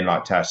 And then,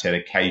 like Tash said,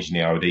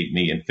 occasionally I would eat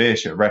meat and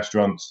fish at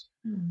restaurants.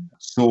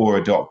 Saw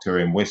a doctor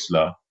in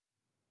Whistler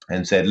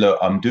and said, look,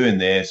 I'm doing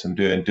this, I'm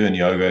doing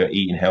yoga,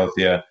 eating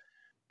healthier.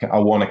 I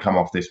want to come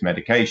off this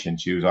medication.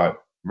 She was like,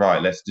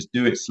 right, let's just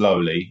do it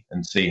slowly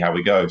and see how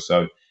we go.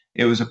 So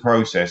it was a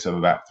process of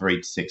about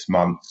 3 to 6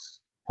 months.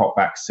 Pop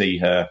back, see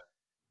her.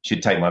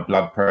 She'd take my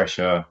blood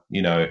pressure.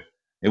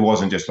 It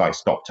wasn't just like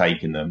stop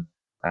taking them.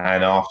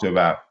 And after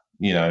about,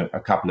 a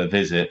couple of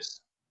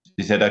visits,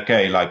 she said,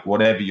 okay, like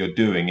whatever you're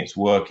doing, it's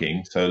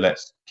working. So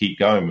let's keep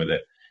going with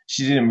it.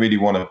 She didn't really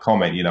want to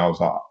comment. I was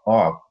like,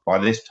 oh, by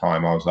this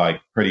time I was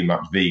like pretty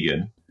much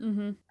vegan.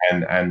 Mm-hmm.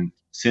 And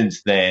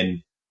since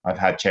then, I've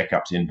had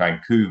checkups in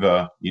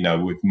Vancouver,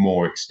 with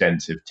more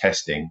extensive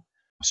testing,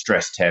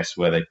 stress tests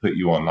where they put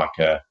you on like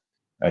a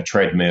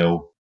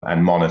treadmill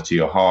and monitor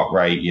your heart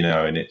rate,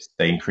 and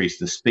they increase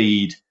the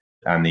speed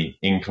and the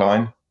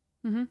incline,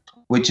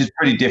 which is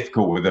pretty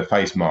difficult with a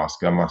face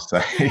mask, I must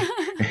say.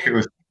 It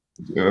was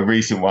a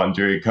recent one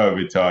during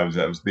COVID times.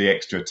 That was the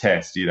extra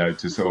test,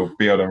 to sort of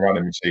be on a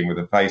running machine with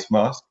a face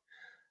mask.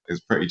 It's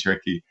pretty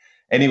tricky.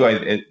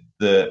 Anyway,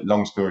 the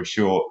long story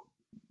short,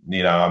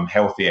 I'm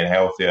healthier and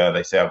healthier.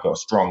 They say I've got a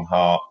strong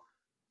heart,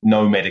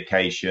 no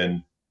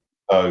medication.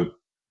 So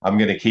I'm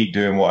going to keep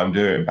doing what I'm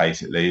doing,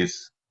 basically.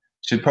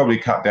 Should probably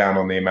cut down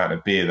on the amount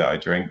of beer that I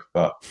drink,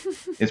 but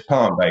it's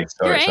plant-based,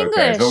 so You're it's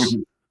English.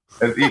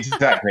 okay.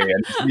 Exactly,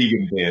 and it's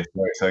vegan beer,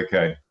 so it's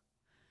okay.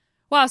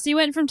 Wow, so you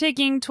went from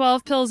taking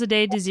 12 pills a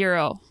day to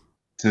 0.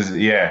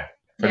 Yeah,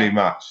 pretty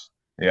much,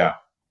 yeah.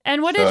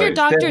 And what did your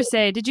doctor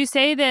say? Did you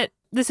say that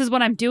this is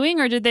what I'm doing,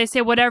 or did they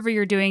say whatever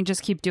you're doing,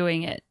 just keep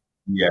doing it?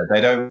 Yeah,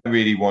 they don't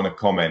really want to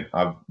comment.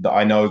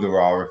 I know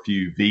there are a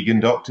few vegan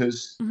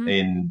doctors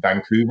in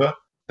Vancouver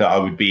that I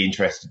would be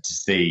interested to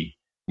see,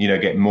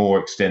 get more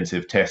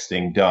extensive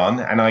testing done.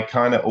 And I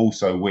kind of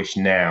also wish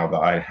now that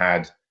I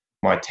had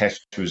my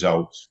test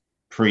results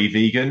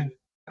pre-vegan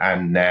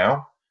and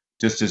now,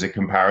 just as a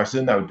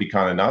comparison. That would be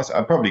kind of nice.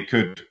 I probably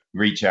could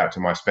reach out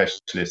to my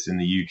specialist in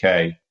the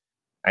UK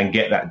and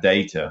get that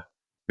data,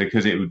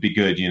 because it would be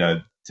good,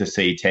 to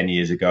see 10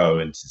 years ago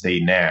and to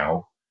see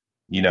now.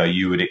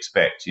 You would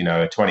expect, a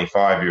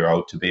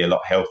 25-year-old to be a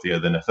lot healthier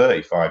than a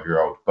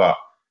 35-year-old. But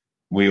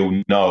we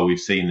all know, we've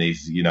seen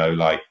these,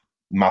 like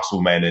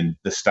muscle men in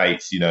the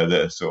States, that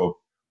are sort of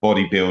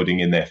bodybuilding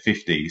in their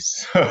 50s.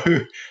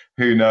 So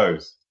who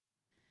knows?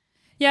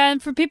 Yeah,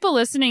 and for people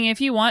listening, if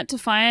you want to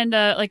find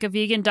a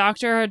vegan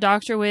doctor or a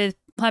doctor with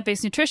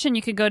plant-based nutrition,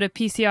 you could go to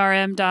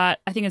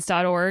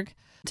pcrm.org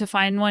to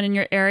find one in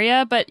your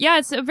area. But yeah,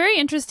 it's a very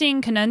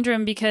interesting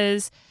conundrum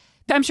because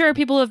I'm sure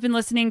people who have been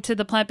listening to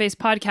the plant-based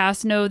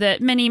podcast know that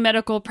many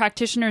medical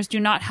practitioners do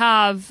not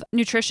have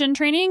nutrition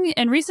training.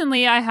 And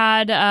recently I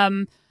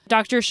had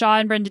Dr. Shaw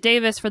and Brenda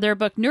Davis for their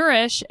book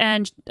Nourish,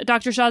 and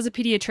Dr. Shaw's a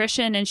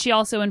pediatrician, and she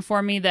also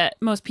informed me that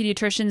most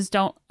pediatricians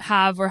don't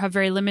have or have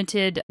very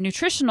limited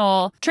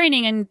nutritional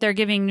training, and they're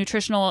giving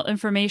nutritional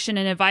information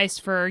and advice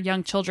for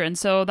young children.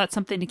 So that's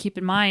something to keep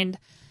in mind.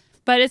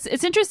 But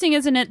it's interesting,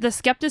 isn't it, the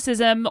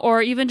skepticism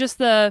or even just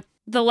the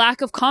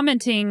lack of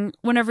commenting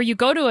whenever you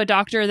go to a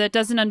doctor that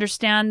doesn't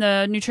understand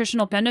the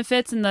nutritional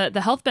benefits and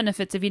the health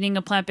benefits of eating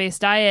a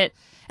plant-based diet.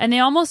 And they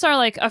almost are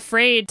like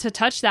afraid to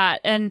touch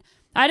that. And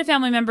I had a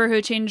family member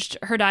who changed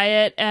her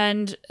diet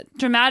and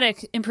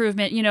dramatic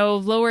improvement,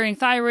 lowering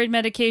thyroid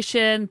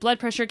medication, blood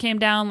pressure came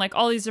down, like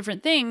all these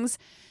different things.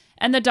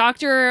 And the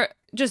doctor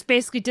just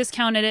basically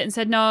discounted it and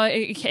said, no,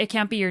 it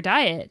can't be your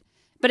diet.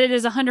 But it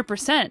is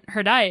 100%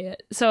 her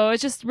diet. So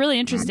it's just really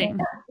interesting.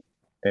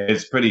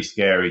 It's pretty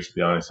scary, to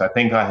be honest. I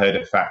think I heard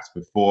a fact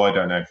before. I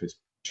don't know if it's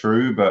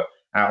true, but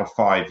out of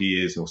 5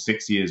 years or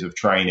 6 years of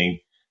training,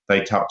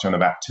 they touch on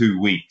about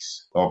 2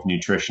 weeks of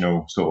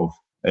nutritional sort of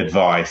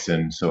advice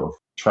and sort of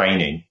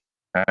training.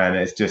 And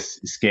it's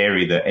just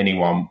scary that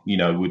anyone,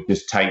 would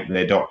just take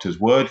their doctor's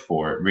word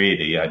for it,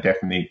 really. I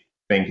definitely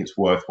think it's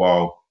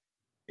worthwhile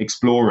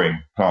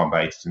exploring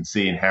plant-based and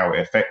seeing how it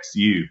affects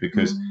you,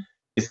 because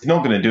it's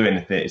not going to do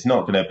anything. It's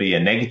not going to be a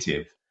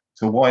negative.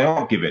 So why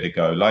not give it a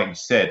go? Like you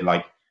said,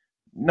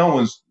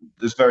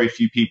 there's very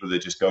few people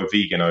that just go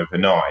vegan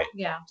overnight.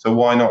 Yeah. So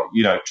why not,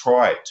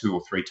 try it 2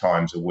 or 3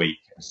 times a week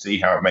and see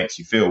how it makes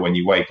you feel when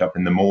you wake up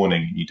in the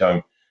morning and you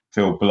don't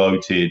feel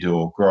bloated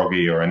or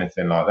groggy or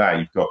anything like that.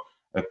 You've got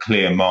a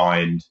clear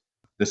mind.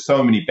 There's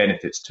so many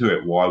benefits to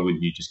it. Why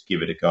wouldn't you just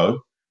give it a go?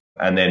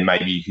 And then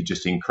maybe you could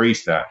just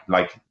increase that.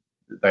 Like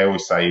they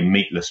always say,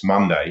 meatless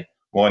Monday.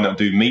 Why not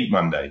do meat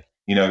Monday?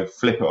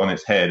 Flip it on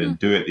its head and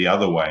do it the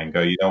other way and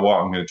go, you know what,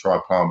 I'm going to try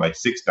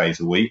plant-based 6 days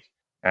a week,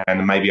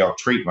 and maybe I'll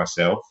treat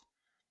myself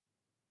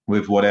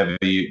with whatever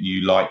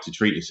you like to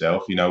treat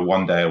yourself,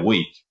 1 day a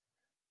week.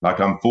 Like,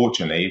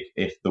 unfortunately,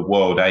 if the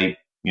world ate,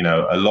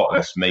 a lot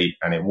less meat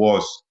and it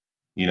was,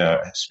 a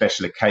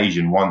special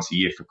occasion once a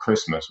year for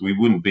Christmas, we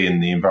wouldn't be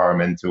in the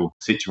environmental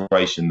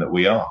situation that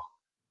we are.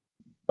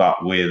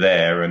 But we're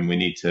there, and we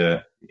need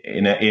to,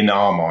 in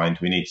our mind,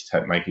 we need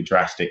to make a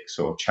drastic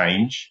sort of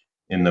change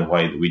in the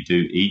way that we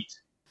do eat.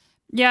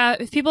 Yeah,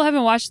 if people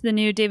haven't watched the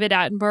new David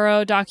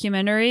Attenborough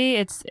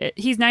documentary,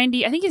 he's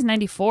 90, I think he's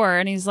 94,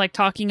 and he's like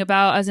talking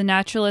about, as a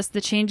naturalist,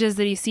 the changes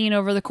that he's seen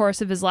over the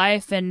course of his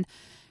life and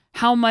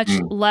how much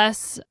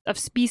less of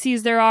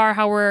species there are,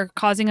 how we're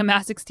causing a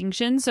mass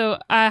extinction. So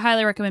I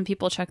highly recommend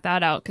people check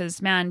that out,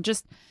 because, man,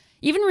 just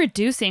even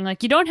reducing,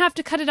 like, you don't have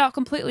to cut it out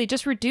completely,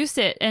 just reduce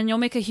it, and you'll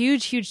make a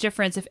huge, huge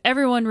difference. If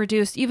everyone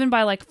reduced even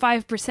by like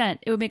 5%,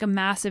 it would make a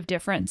massive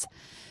difference.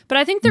 But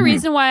I think the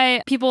reason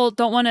why people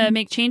don't want to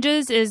make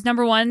changes is,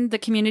 number one, the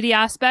community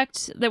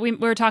aspect that we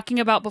were talking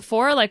about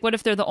before. Like, what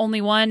if they're the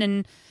only one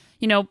and,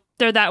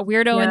 they're that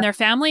weirdo in their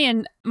family?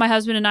 And my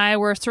husband and I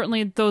were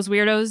certainly those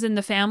weirdos in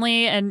the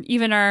family. And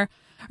even our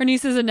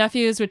nieces and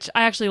nephews, which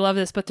I actually love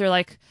this, but they're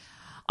like,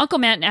 Uncle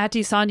Matt and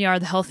Auntie Sonia are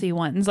the healthy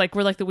ones. Like,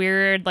 we're like the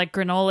weird, like,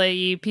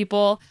 granola-y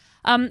people.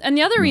 And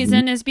the other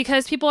reason is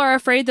because people are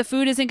afraid the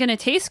food isn't going to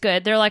taste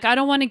good. They're like, I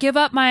don't want to give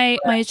up my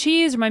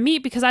cheese or my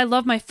meat because I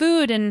love my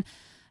food. And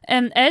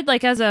Ed,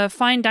 like, as a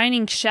fine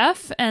dining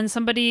chef and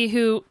somebody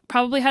who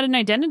probably had an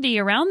identity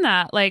around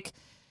that, like,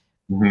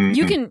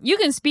 you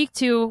can speak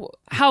to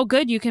how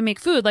good you can make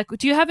food. Like,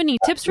 do you have any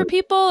tips for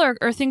people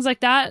or things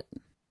like that?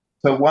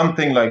 So one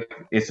thing, like,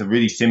 it's a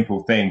really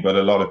simple thing, but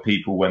a lot of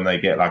people, when they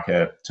get like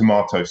a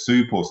tomato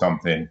soup or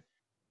something,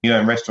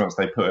 in restaurants,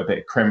 they put a bit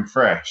of creme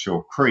fraiche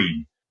or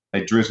cream.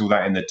 They drizzle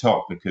that in the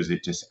top because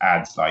it just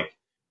adds, like,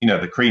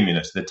 the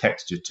creaminess, the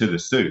texture to the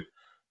soup.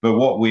 But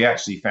what we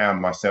actually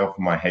found, myself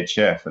and my head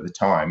chef at the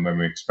time when we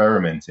were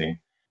experimenting,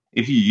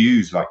 if you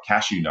use like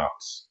cashew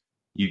nuts,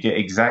 you get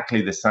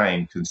exactly the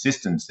same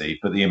consistency.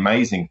 But the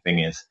amazing thing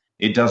is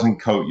it doesn't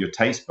coat your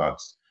taste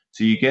buds.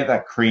 So you get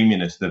that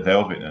creaminess, the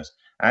velvetness.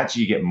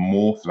 Actually, you get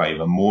more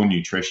flavor, more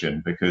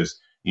nutrition, because,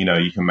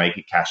 you can make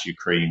a cashew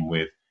cream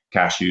with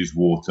cashews,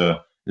 water,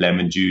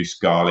 lemon juice,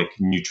 garlic,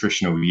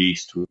 nutritional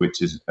yeast,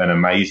 which is an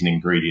amazing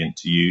ingredient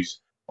to use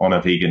on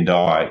a vegan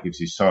diet. It gives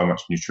you so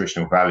much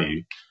nutritional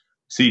value.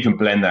 So you can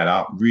blend that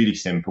up, really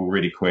simple,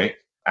 really quick.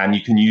 And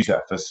you can use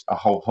that for a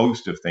whole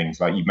host of things.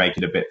 Like, you make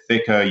it a bit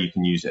thicker. You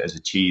can use it as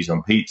a cheese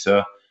on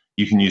pizza.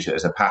 You can use it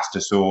as a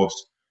pasta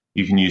sauce.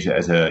 You can use it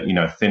as a,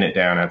 thin it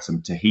down, add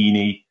some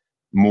tahini,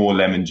 more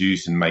lemon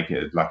juice, and make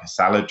it like a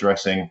salad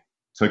dressing.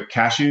 So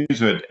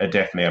cashews are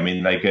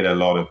definitely, they get a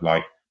lot of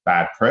like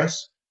bad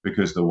press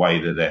because the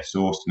way that they're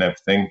sourced and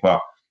everything.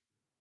 But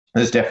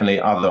there's definitely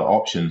other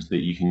options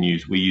that you can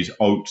use. We use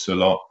oats a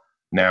lot.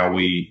 Now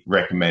we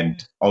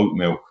recommend oat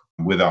milk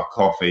with our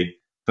coffee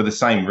for the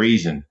same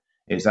reason.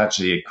 It's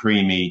actually a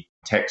creamy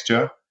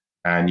texture,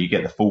 and you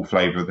get the full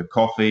flavor of the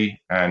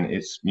coffee. And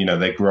it's,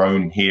 they're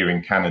grown here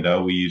in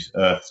Canada. We use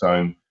Earth's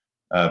Own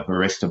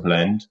Barista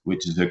Blend,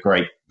 which is a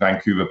great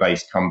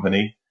Vancouver-based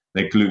company.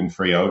 They're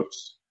gluten-free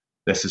oats.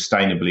 They're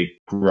sustainably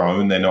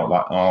grown. They're not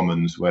like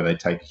almonds where they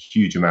take a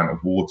huge amount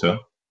of water.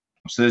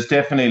 So there's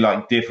definitely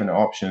like different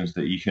options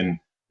that you can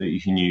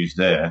use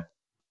there.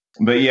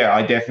 But yeah,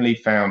 I definitely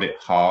found it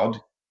hard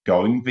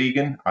going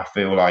vegan. I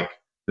feel like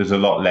there's a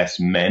lot less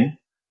men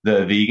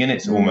that are vegan.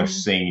 It's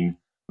almost seen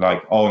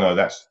like, oh no,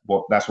 that's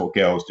what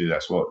girls do.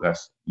 That's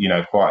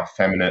quite a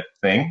feminine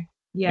thing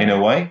in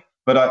a way.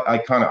 But I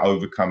kind of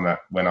overcome that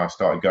when I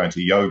started going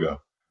to yoga.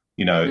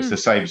 It's the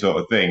same sort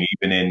of thing,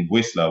 even in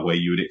Whistler, where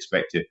you would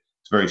expect it.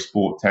 It's a very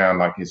sport town.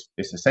 Like it's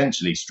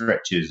essentially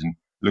stretches and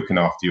looking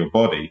after your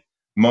body.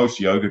 Most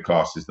yoga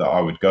classes that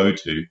I would go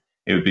to,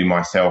 it would be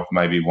myself,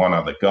 maybe one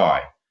other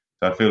guy.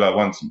 So I feel like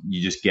once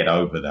you just get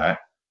over that,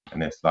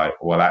 and it's like,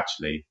 well,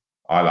 actually,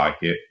 I like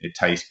it. It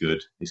tastes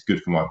good. It's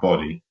good for my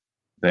body.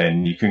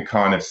 Then you can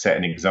kind of set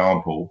an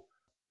example.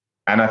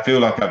 And I feel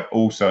like I've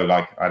also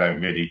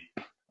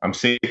I'm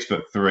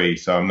 6'3",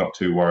 so I'm not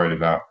too worried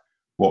about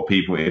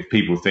if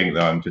people think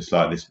that I'm just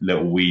like this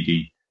little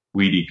weedy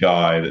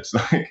guy that's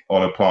like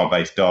on a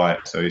plant-based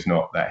diet, so he's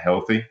not that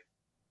healthy.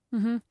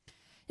 Mm-hmm.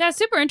 Yeah,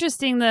 super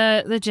interesting,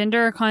 the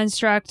gender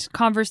construct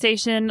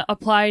conversation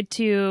applied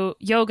to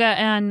yoga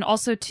and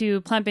also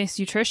to plant-based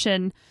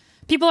nutrition.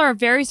 People are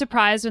very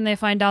surprised when they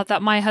find out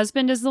that my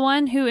husband is the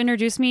one who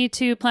introduced me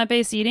to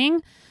plant-based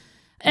eating.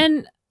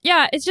 And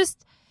yeah, it's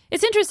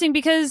interesting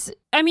because,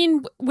 I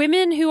mean,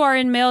 women who are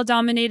in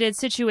male-dominated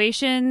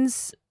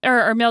situations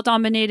or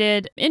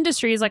male-dominated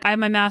industries, like I have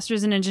my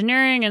master's in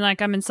engineering and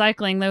like I'm in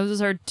cycling,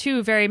 those are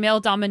two very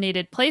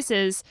male-dominated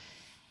places.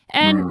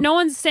 And no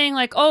one's saying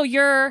like, oh,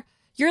 you're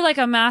like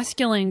a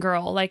masculine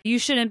girl. Like you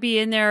shouldn't be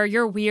in there.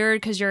 You're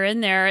weird because you're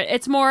in there.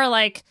 It's more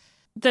like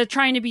the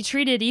trying to be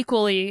treated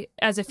equally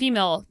as a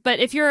female. But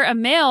if you're a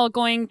male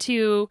going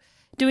to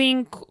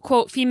doing,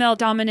 quote, female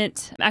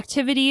dominant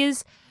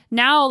activities,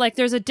 now like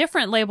there's a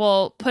different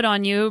label put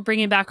on you,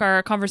 bringing back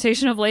our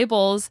conversation of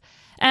labels.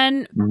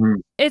 And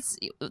it's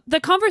the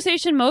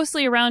conversation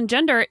mostly around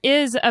gender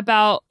is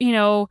about,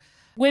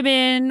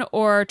 women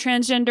or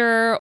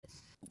transgender.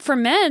 For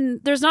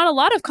men, there's not a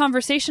lot of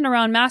conversation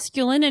around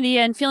masculinity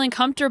and feeling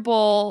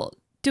comfortable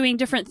doing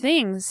different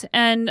things.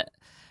 And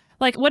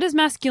like, what does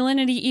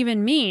masculinity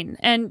even mean?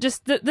 And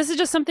just this is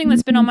just something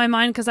that's been on my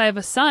mind because I have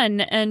a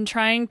son, and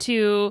trying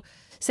to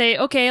say,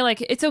 okay,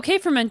 like it's okay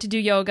for men to do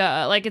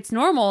yoga. Like it's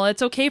normal.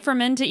 It's okay for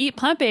men to eat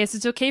plant-based.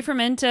 It's okay for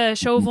men to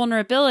show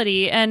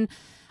vulnerability. And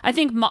I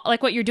think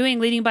like what you're doing,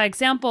 leading by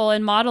example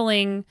and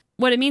modeling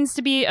what it means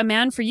to be a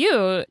man for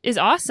you is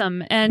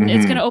awesome. And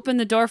it's going to open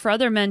the door for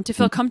other men to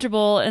feel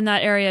comfortable in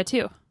that area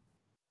too.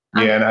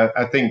 Yeah. And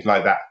I think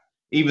like that,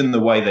 even the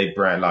way they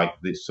brand, like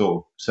this sort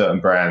of certain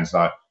brands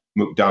like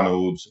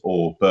McDonald's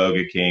or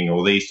Burger King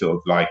or these sort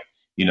of like,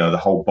 the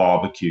whole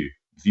barbecue.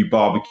 If you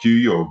barbecue,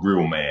 you're a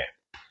real man,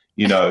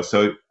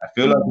 so I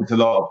feel like there's a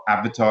lot of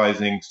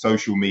advertising,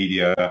 social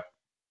media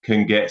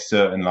can get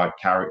certain like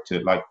character,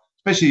 like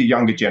especially the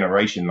younger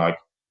generation, like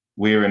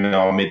we're in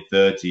our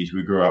mid-30s,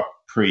 we grew up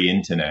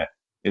pre-internet.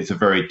 It's a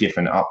very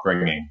different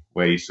upbringing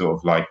where you sort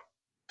of like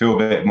feel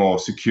a bit more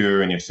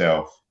secure in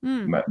yourself.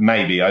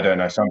 Maybe, I don't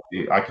know,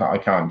 I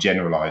can't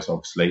generalize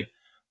obviously,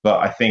 but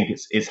I think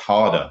it's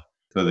harder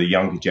for the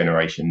younger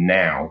generation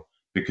now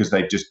because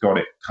they've just got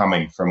it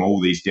coming from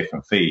all these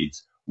different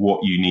feeds, what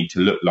you need to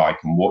look like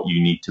and what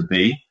you need to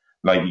be.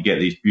 Like you get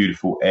these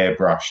beautiful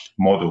airbrushed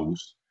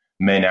models,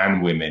 men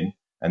and women,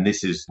 and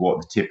this is what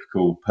the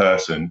typical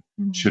person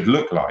should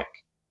look like.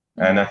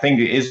 And I think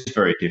it is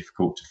very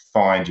difficult to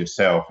find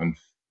yourself and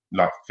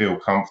like feel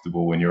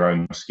comfortable in your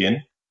own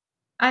skin.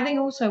 I think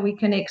also we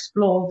can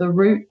explore the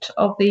root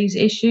of these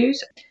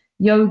issues.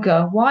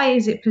 Yoga, why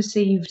is it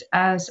perceived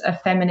as a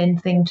feminine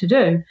thing to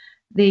do?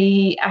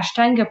 The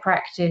Ashtanga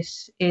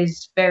practice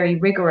is very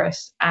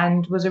rigorous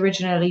and was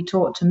originally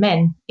taught to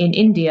men in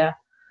India,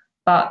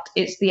 but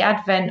it's the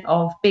advent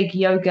of big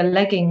yoga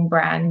legging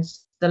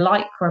brands, the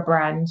Lycra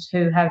brands,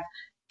 who have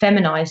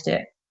feminized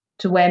it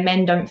to where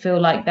men don't feel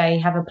like they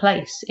have a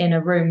place in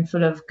a room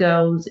full of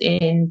girls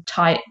in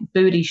tight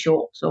booty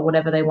shorts or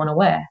whatever they want to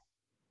wear.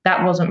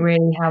 That wasn't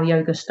really how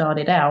yoga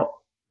started out.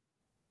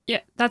 Yeah,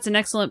 that's an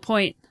excellent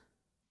point.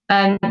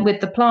 And with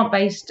the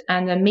plant-based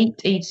and the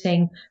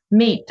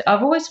meat,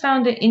 I've always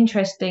found it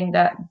interesting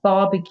that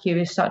barbecue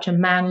is such a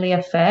manly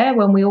affair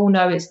when we all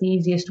know it's the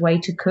easiest way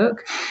to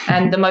cook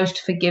and the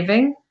most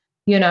forgiving.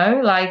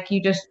 Like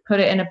you just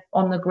put it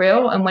on the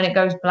grill and when it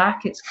goes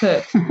black, it's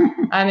cooked.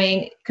 I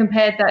mean,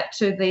 compared that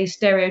to the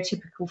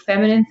stereotypical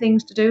feminine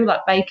things to do,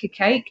 like bake a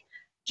cake.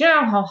 Do you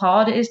know how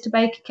hard it is to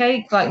bake a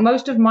cake? Like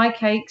most of my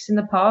cakes in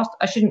the past,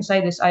 I shouldn't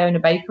say this, I own a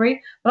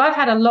bakery, but I've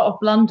had a lot of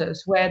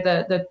blunders where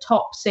the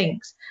top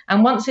sinks.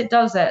 And once it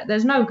does that,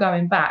 there's no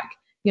going back.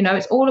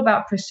 It's all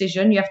about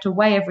precision. You have to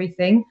weigh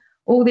everything.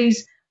 All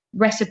these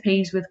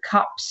recipes with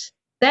cups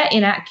they're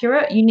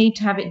inaccurate. You need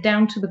to have it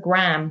down to the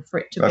gram for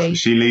it to be.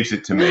 She leaves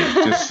it to me.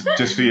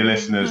 Just for your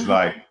listeners,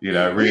 like,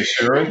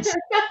 reassurance.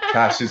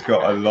 Tash has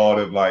got a lot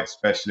of like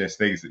specialist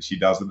things that she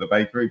does at the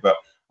bakery, but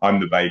I'm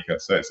the baker.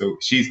 So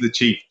she's the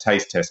chief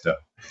taste tester.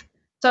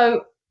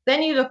 So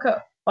then you look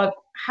at, like,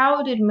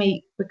 how did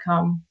meat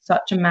become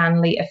such a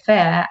manly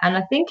affair? And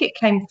I think it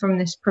came from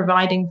this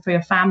providing for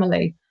your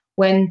family.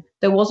 When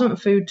there wasn't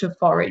food to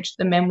forage,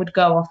 the men would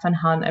go off and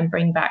hunt and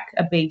bring back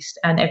a beast,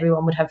 and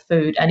everyone would have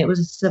food. And it was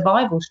a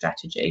survival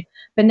strategy.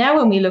 But now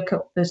when we look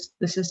at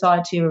the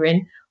society we're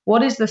in,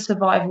 what is the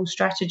survival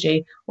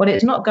strategy? Well,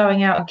 it's not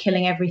going out and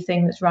killing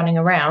everything that's running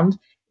around.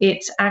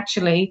 It's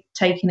actually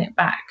taking it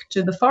back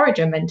to the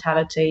forager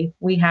mentality.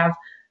 We have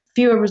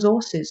fewer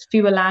resources,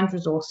 fewer land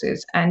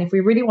resources. And if we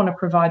really want to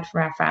provide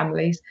for our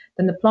families,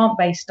 then the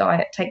plant-based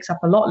diet takes up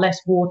a lot less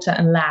water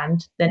and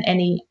land than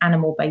any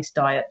animal-based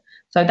diet.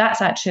 So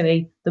that's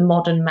actually the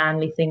modern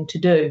manly thing to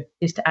do,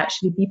 is to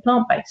actually be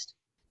plant-based.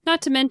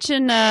 Not to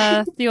mention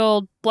the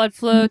old blood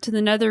flow to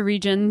the nether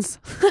regions.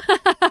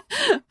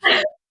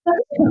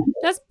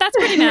 That's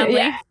pretty manly.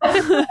 Yeah.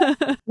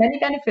 Many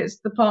benefits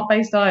to the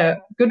plant-based diet.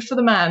 Good for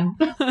the man.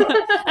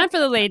 And for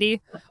the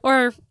lady,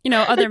 or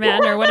other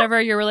man, or whatever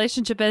your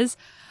relationship is.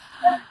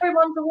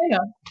 Everyone's a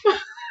winner.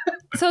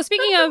 So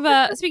speaking of,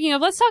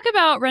 let's talk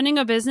about running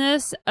a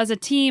business as a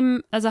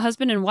team, as a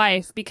husband and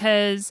wife,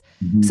 because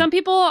some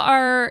people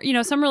are,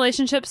 some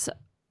relationships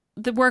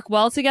that work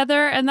well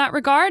together in that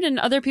regard, and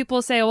other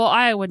people say, well,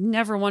 I would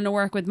never want to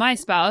work with my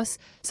spouse.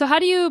 So how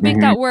do you make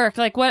that work?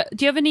 Like, what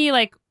do you have any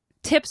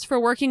tips for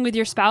working with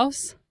your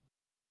spouse?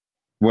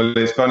 Well,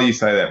 it's funny you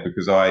say that,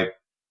 because I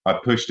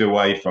pushed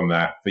away from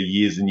that for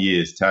years and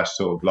years. Tash,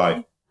 sort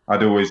of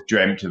I'd always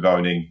dreamt of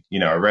owning,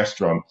 a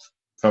restaurant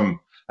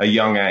from a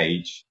young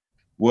age.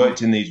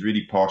 Worked in these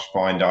really posh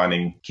fine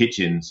dining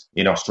kitchens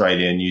in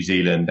Australia, New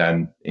Zealand,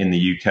 and in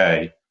the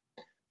UK.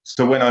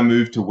 So when I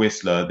moved to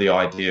Whistler, the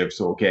idea of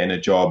sort of getting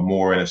a job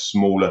more in a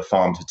smaller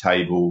farm to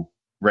table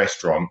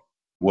restaurant,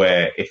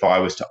 where if I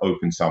was to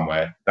open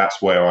somewhere,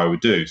 that's where I would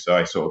do. So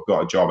I sort of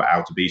got a job at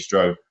Outer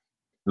Bistro,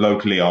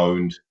 locally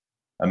owned,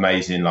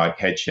 amazing,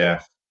 head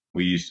chef.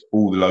 We used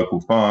all the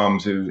local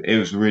farms. It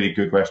was a really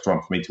good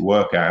restaurant for me to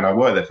work at. And I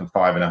worked there for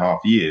 5.5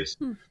 years.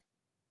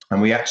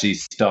 And we actually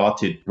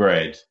started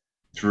BReD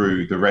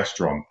through the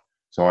restaurant.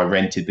 So I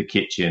rented the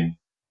kitchen,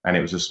 and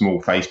it was a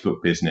small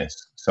Facebook business.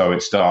 So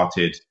it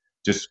started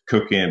just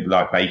cooking,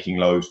 baking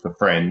loaves for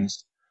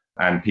friends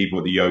and people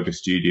at the yoga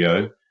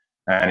studio.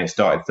 And it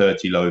started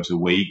 30 loaves a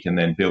week, and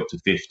then built to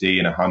 50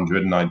 and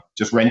 100. And I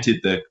just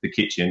rented the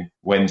kitchen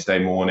Wednesday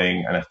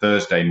morning and a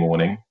Thursday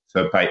morning.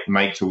 So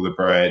maked all the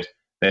bread,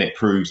 then it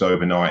proves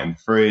overnight in the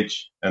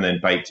fridge, and then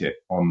baked it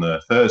on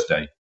the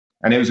Thursday.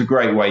 And it was a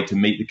great way to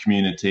meet the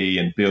community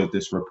and build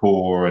this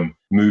rapport and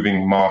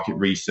moving market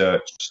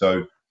research.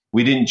 So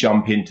we didn't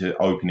jump into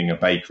opening a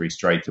bakery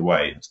straight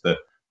away. It's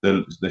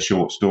the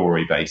short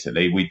story,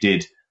 basically. We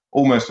did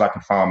almost like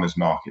a farmer's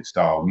market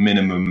style,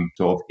 minimum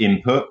sort of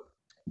input,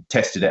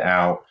 tested it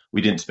out.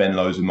 We didn't spend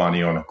loads of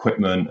money on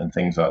equipment and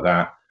things like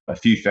that, a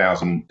few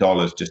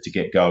 $1,000s just to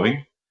get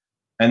going.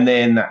 And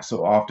then that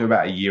sort of, after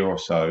about a year or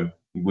so,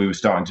 we were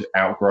starting to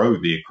outgrow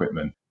the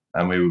equipment.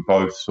 And we were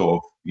both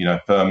sort of,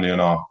 firmly on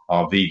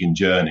our vegan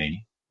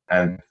journey,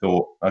 and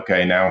thought,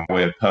 okay, now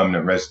we're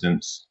permanent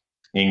residents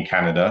in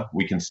Canada.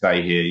 We can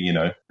stay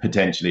here,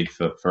 potentially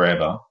for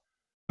forever.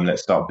 And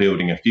let's start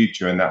building a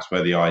future. And that's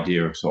where the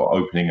idea of sort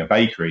of opening a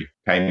bakery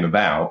came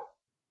about.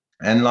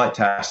 And like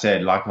Tash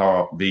said, like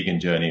our vegan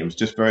journey, it was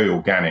just very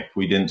organic.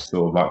 We didn't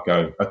sort of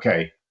go,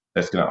 okay,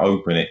 let's going to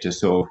open it.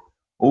 Just sort of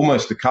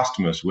almost the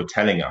customers were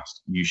telling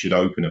us, you should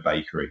open a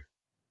bakery,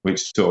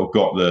 which sort of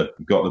got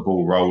the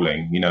ball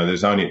rolling.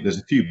 There's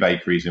a few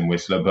bakeries in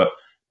Whistler, but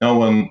no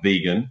one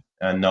vegan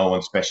and no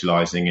one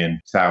specializing in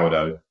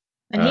sourdough.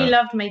 And he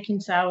loved making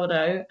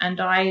sourdough,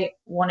 and I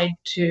wanted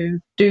to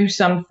do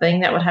something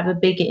that would have a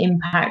bigger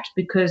impact,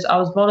 because I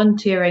was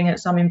volunteering at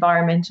some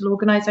environmental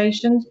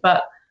organizations,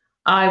 but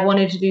I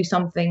wanted to do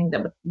something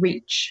that would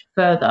reach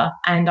further.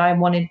 And I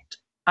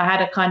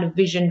had a kind of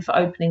vision for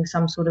opening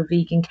some sort of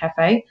vegan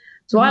cafe.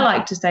 So I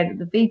like to say that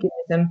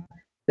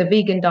the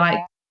vegan diet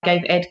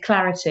gave Ed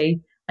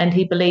clarity, and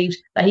he believed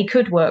that he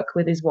could work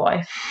with his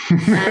wife.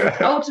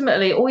 And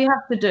ultimately, all you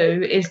have to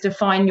do is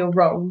define your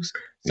roles.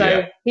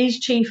 So he's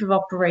chief of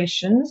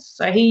operations.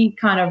 So he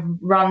kind of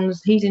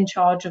he's in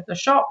charge of the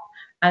shop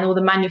and all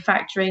the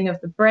manufacturing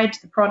of the bread,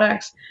 the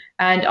products.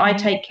 And I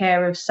take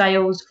care of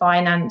sales,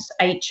 finance,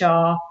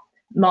 HR,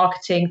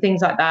 marketing,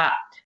 things like that.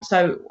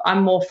 So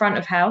I'm more front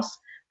of house.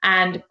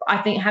 And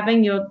I think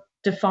having your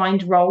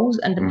defined roles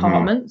and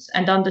departments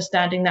and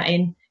understanding that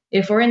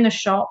if we're in the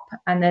shop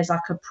and there's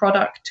like a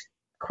product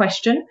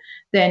question,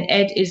 then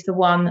Ed is the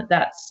one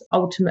that's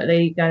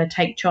ultimately going to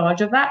take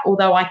charge of that.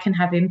 Although I can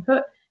have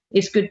input,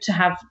 it's good to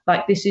have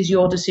this is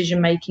your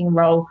decision-making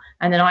role,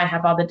 and then I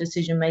have other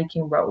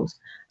decision-making roles,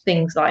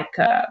 things like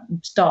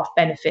staff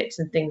benefits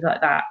and things like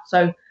that.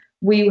 So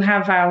we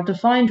have our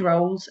defined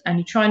roles, and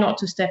you try not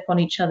to step on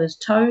each other's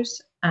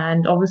toes.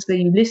 And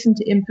obviously you listen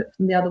to input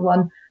from the other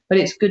one, but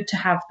it's good to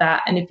have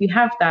that. And if you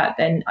have that,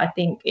 then I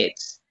think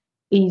it's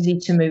easy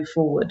to move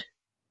forward.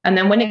 And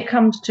then when it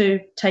comes to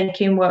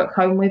taking work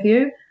home with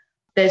you,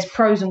 there's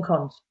pros and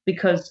cons,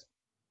 because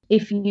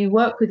if you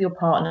work with your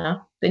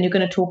partner, then you're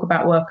going to talk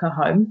about work at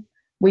home.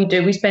 We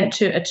do. We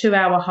spent a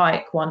 2-hour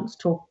hike once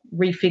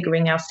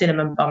refiguring our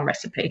cinnamon bun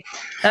recipe.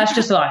 That's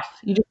just life.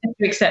 You just have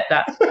to accept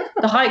that.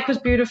 The hike was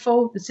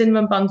beautiful. The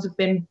cinnamon buns have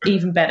been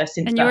even better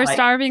since And that you were hike.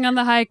 Starving on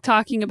the hike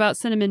talking about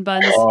cinnamon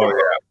buns. Oh,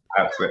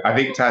 yeah, absolutely. I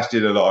think Tash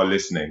did a lot of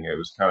listening. It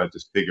was kind of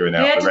just figuring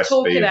out the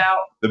recipe,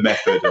 the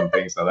method and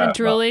things like that. And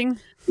drooling.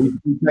 We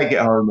take it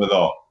home a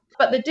lot.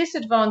 But the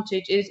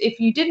disadvantage is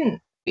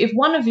if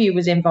one of you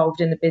was involved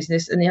in the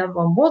business and the other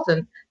one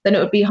wasn't, then it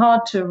would be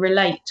hard to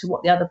relate to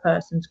what the other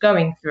person's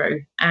going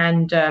through.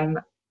 And,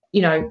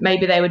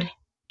 maybe they would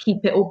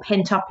keep it all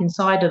pent up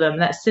inside of them.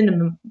 That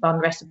cinnamon bun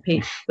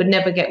recipe would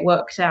never get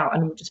worked out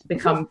and would just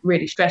become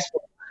really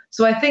stressful.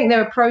 So I think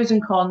there are pros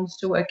and cons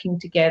to working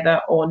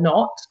together or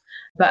not.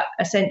 But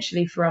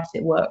essentially for us,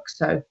 it works.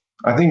 So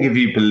I think if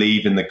you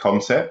believe in the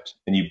concept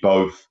and you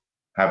both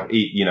have,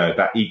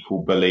 that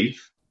equal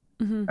belief,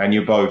 and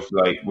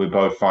we're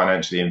both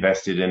financially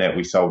invested in it.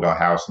 We sold our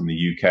house in the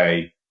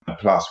UK,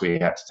 plus we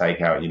had to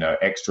take out,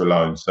 extra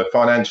loans. So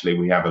financially,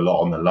 we have a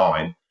lot on the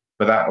line,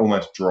 but that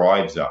almost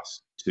drives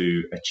us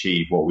to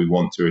achieve what we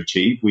want to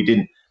achieve. We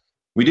didn't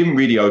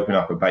really open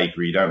up a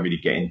bakery. You don't really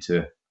get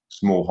into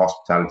small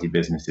hospitality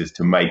businesses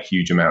to make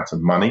huge amounts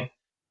of money.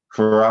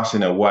 For us,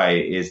 in a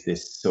way, is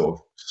this sort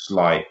of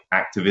slight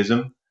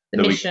activism.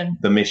 The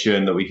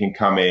mission that we can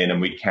come in and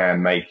we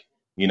can make,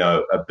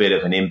 a bit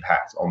of an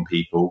impact on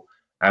people.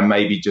 And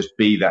maybe just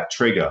be that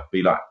trigger,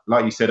 be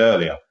like you said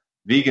earlier,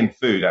 vegan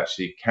food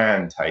actually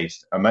can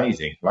taste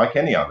amazing, like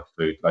any other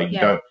food. You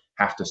don't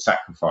have to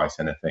sacrifice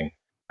anything.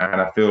 And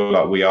I feel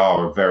like we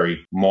are a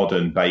very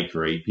modern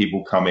bakery.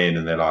 People come in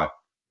and they're like,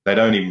 they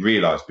don't even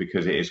realize,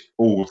 because it is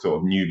all sort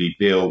of newly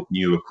built,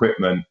 new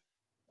equipment,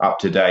 up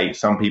to date.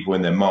 Some people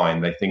in their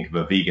mind, they think of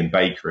a vegan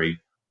bakery,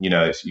 you're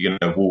going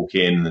to walk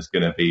in and there's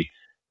going to be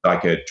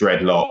like a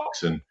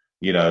dreadlocks and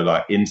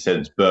like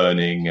incense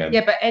burning.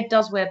 Yeah, but Ed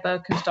does wear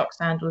Birkenstock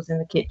sandals in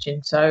the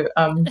kitchen. So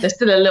there's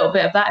still a little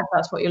bit of that if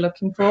that's what you're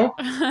looking for.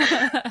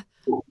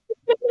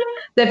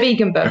 They're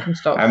vegan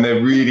Birkenstocks. And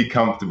they're really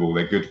comfortable.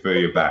 They're good for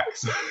your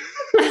backs.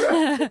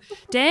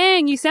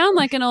 Dang, you sound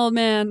like an old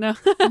man. No.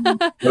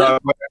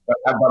 but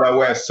I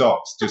wear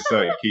socks just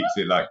so it keeps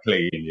it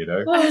clean,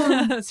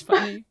 That's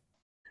funny.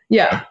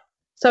 Yeah.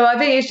 So I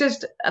think it's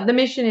just the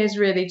mission is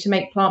really to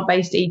make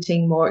plant-based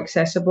eating more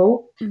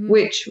accessible,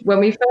 which when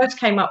we first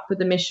came up with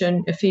the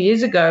mission a few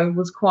years ago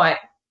was quite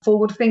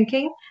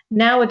forward-thinking.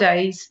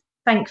 Nowadays,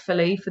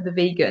 thankfully for the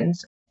vegans,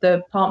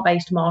 the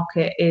plant-based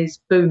market is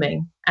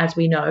booming, as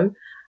we know.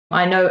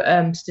 I know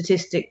a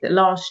statistic that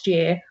last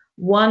year,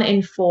 1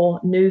 in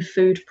 4 new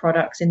food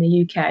products in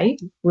the UK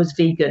was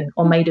vegan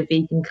or made a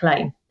vegan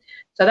claim.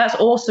 So that's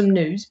awesome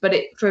news. But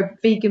for a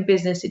vegan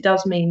business, it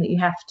does mean that you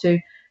have to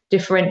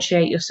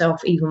differentiate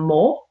yourself even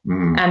more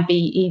and be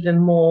even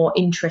more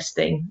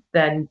interesting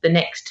than the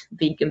next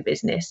vegan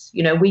business.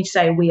 We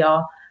say we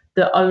are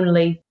the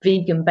only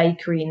vegan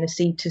bakery in the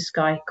Sea to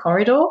Sky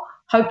corridor.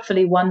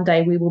 Hopefully one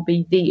day we will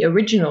be the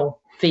original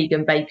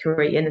vegan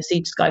bakery in the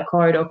Sea to Sky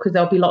corridor, because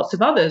there'll be lots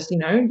of others,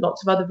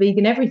 lots of other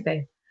vegan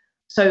everything.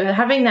 So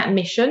having that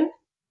mission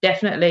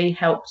definitely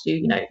helps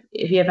you.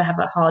 If you ever have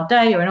a hard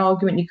day or an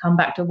argument, you come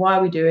back to, why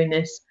are we doing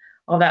this?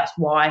 Oh, that's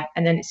why.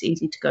 And then it's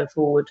easy to go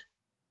forward.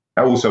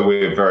 Also,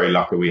 we're very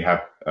lucky we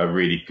have a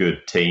really good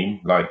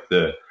team.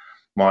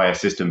 My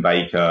assistant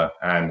baker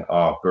and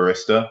our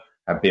barista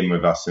have been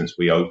with us since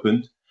we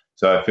opened.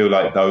 So I feel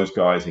like those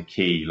guys are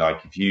key.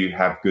 If you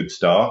have good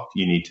staff,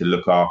 you need to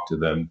look after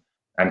them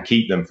and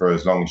keep them for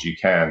as long as you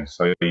can.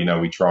 So,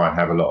 we try and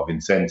have a lot of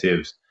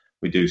incentives.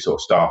 We do sort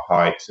of staff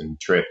hikes and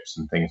trips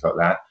and things like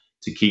that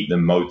to keep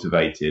them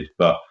motivated.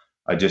 But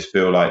I just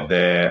feel like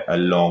they're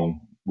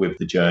along with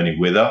the journey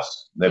with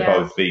us. They're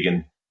both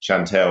vegan.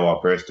 Chantel,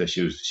 our barista,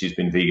 she's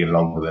been vegan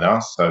longer than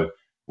us, so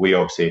we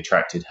obviously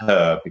attracted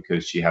her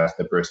because she has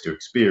the barista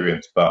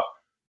experience. But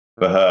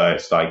for her,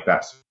 it's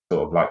that's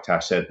sort of like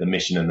Tash said, the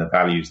mission and the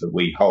values that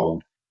we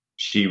hold.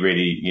 She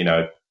really,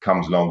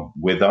 comes along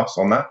with us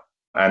on that.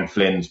 And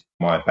Flynn's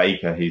my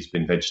baker. He's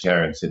been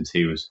vegetarian since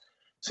he was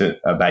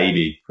a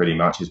baby, pretty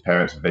much. His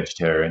parents are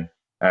vegetarian,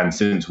 and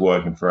since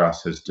working for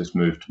us, has just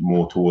moved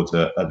more towards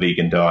a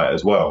vegan diet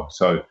as well.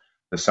 So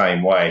the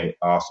same way,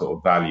 our sort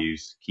of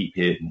values keep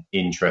him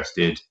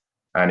interested,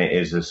 and it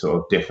is a sort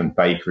of different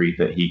bakery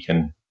that he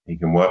can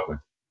work with.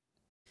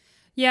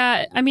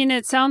 Yeah, I mean,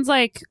 it sounds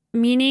like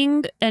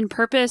meaning and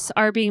purpose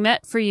are being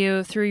met for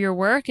you through your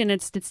work, and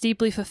it's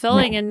deeply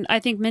fulfilling. And I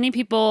think many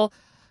people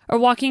are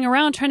walking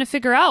around trying to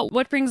figure out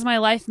what brings my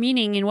life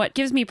meaning and what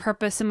gives me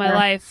purpose in my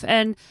life.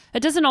 And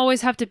it doesn't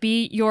always have to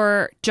be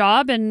your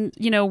job. And,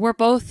 we're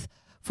both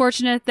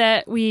fortunate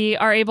that we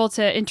are able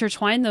to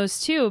intertwine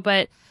those two,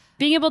 but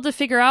being able to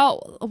figure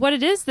out what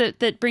it is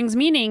that brings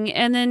meaning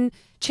and then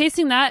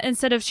chasing that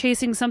instead of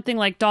chasing something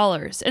like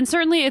dollars. And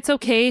certainly it's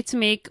okay to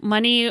make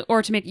money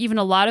or to make even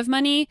a lot of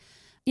money.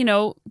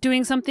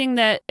 doing something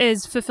that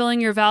is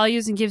fulfilling your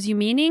values and gives you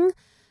meaning.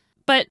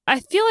 But I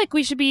feel like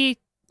we should be,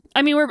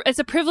 it's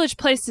a privileged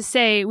place to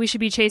say we should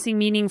be chasing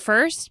meaning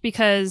first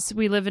because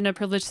we live in a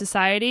privileged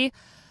society.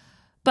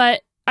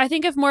 But I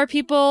think if more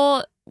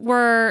people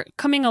were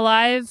coming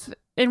alive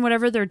in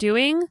whatever they're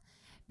doing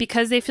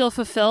because they feel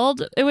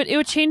fulfilled, it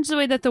would change the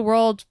way that the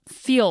world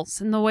feels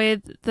and the way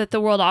that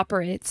the world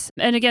operates.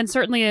 And again,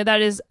 certainly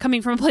that is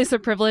coming from a place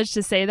of privilege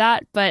to say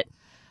that, but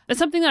it's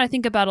something that I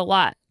think about a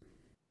lot.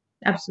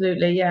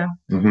 Absolutely, yeah.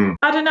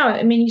 I don't know.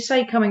 You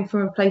say coming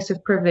from a place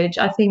of privilege.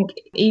 I think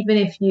even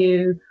if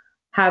you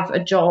have a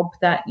job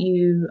that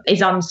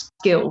is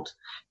unskilled,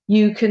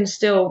 you can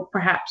still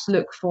perhaps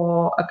look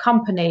for a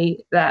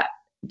company that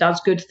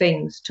does good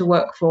things to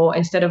work for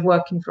instead of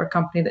working for a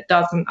company that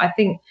doesn't. I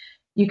think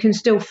you can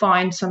still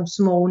find some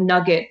small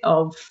nugget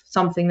of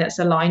something that's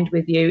aligned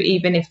with you,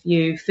 even if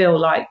you feel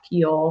like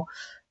you're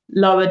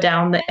lower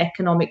down the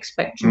economic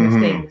spectrum of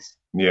things.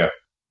 Yeah.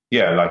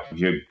 Like if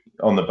you're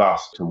on the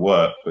bus to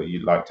work, but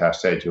like Tash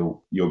said,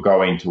 you're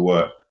going to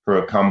work for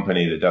a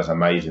company that does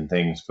amazing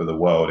things for the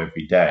world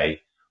every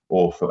day,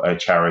 or for a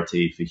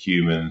charity for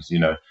humans.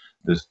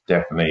 There's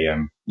definitely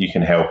you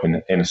can help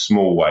in a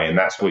small way, and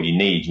that's what you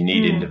need. You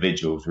need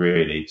individuals,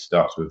 really. It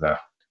starts with that.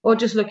 Or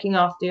just looking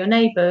after your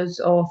neighbours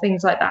or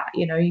things like that.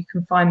 You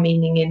can find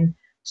meaning in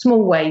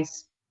small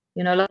ways.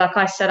 Like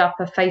I set up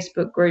a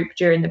Facebook group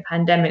during the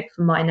pandemic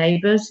for my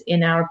neighbours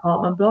in our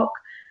apartment block.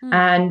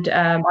 And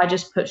I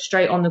just put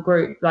straight on the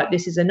group, like,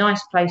 this is a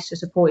nice place to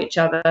support each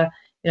other.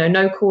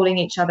 No calling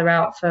each other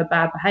out for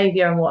bad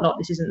behaviour and whatnot.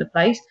 This isn't the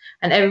place.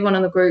 And everyone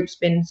on the group's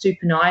been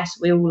super nice.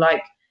 We all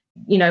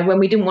when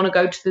we didn't want to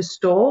go to the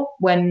store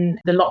when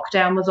the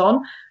lockdown was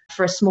on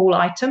for a small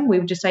item, we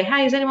would just say,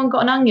 hey, has anyone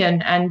got an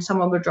onion? And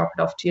someone would drop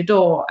it off to your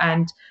door.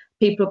 And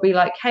people would be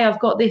like, hey, I've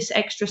got this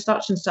extra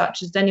such and such.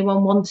 Does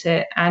anyone want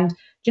it? And do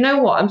you know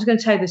what? I'm just going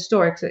to tell you this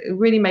story because it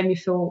really made me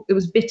feel, it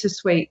was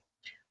bittersweet.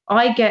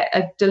 I get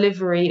a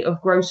delivery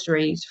of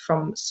groceries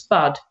from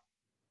BReD.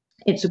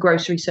 It's a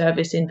grocery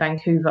service in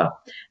Vancouver.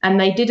 And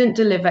they didn't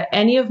deliver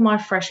any of my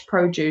fresh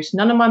produce,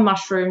 none of my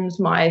mushrooms,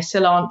 my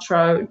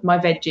cilantro, my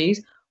veggies.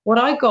 What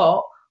I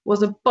got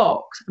was a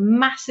box, a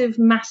massive,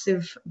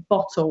 massive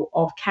bottle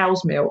of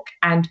cow's milk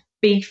and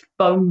beef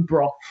bone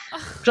broth,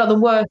 which are the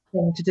worst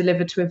thing to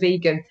deliver to a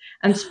vegan.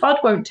 And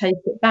BReD won't take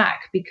it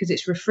back because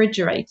it's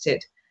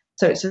refrigerated.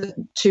 So it's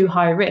too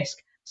high risk.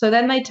 So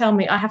then they tell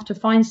me I have to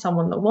find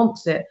someone that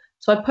wants it.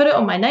 So I put it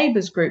on my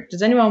neighbours group.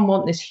 Does anyone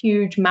want this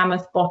huge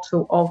mammoth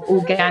bottle of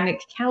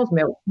organic cow's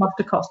milk? Must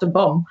have cost a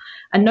bomb.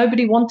 And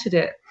nobody wanted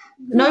it.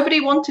 Nobody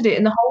wanted it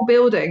in the whole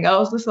building. I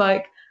was just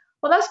like,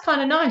 well, that's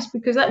kind of nice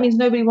because that means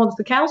nobody wants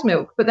the cow's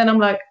milk. But then I'm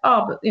like,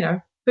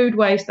 food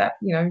waste, that,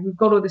 we've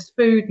got all this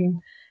food.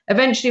 And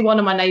eventually one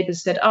of my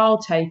neighbours said, I'll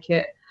take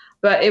it.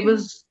 But it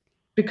was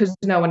because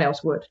no one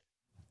else would.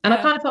 And I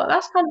kind of thought,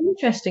 that's kind of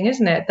interesting,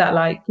 isn't it? That,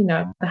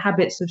 the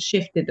habits have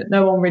shifted, that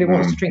no one really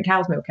wants to drink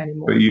cow's milk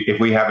anymore. But if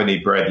we have any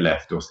bread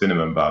left or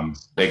cinnamon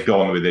buns, they're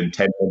gone within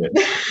 10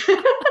 minutes.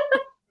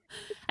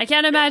 I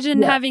can't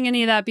imagine having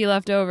any of that be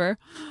left over.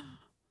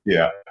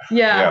 Yeah.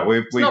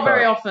 It's not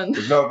very often.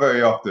 It's not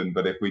very often,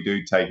 but if we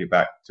do take it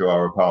back to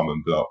our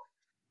apartment block,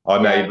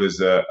 our neighbours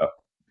they're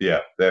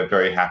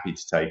very happy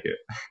to take it.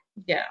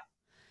 Yeah.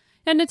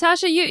 And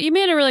Natasha, you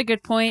made a really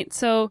good point.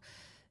 So,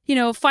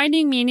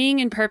 finding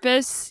meaning and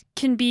purpose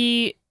can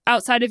be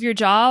outside of your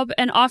job.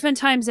 And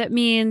oftentimes it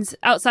means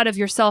outside of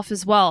yourself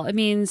as well. It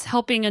means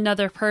helping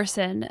another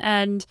person.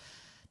 And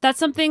that's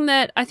something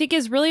that I think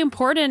is really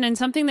important, and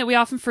something that we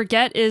often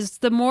forget is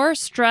the more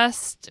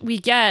stressed we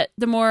get,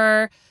 the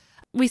more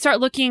we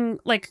start looking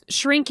like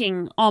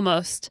shrinking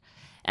almost.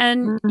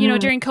 And,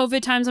 during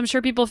COVID times, I'm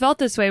sure people felt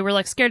this way.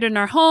 We're scared in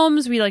our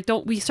homes.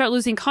 We start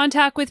losing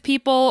contact with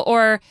people,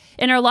 or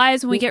in our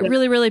lives when we get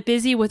really, really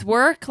busy with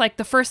work,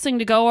 the first thing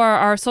to go are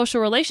our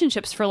social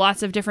relationships for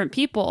lots of different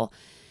people.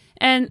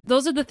 And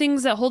those are the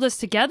things that hold us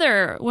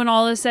together when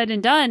all is said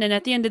and done. And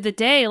at the end of the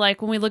day,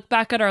 when we look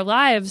back at our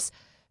lives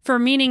for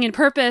meaning and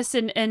purpose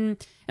and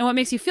what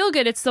makes you feel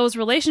good, it's those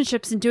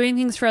relationships and doing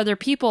things for other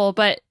people.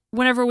 But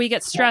whenever we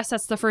get stressed,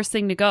 that's the first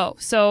thing to go.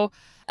 So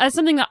that's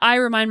something that I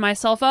remind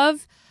myself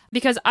of,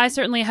 because I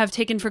certainly have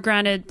taken for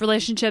granted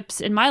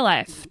relationships in my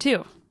life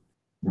too.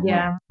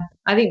 Yeah,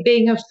 I think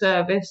being of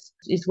service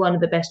is one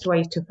of the best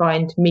ways to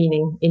find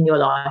meaning in your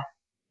life,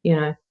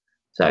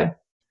 So,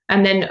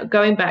 and then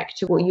going back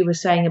to what you were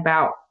saying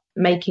about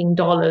making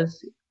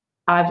dollars,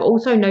 I've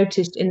also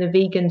noticed in the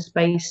vegan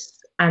space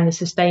and the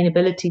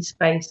sustainability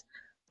space,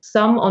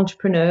 some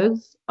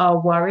entrepreneurs are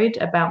worried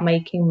about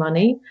making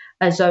money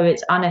as though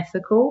it's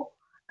unethical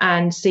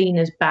and seen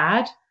as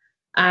bad.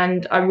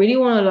 And I really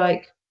want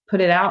to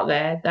put it out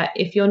there that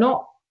if you're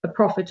not a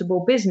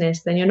profitable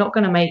business, then you're not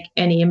going to make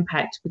any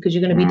impact, because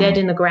you're going to be dead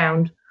in the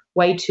ground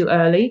way too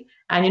early.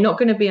 And you're not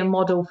going to be a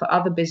model for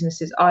other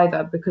businesses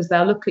either, because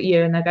they'll look at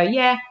you and they'll go,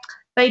 yeah,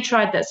 they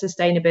tried that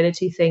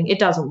sustainability thing. It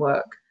doesn't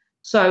work.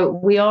 So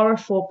we are a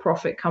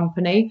for-profit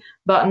company,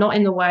 but not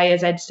in the way,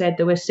 as Ed said,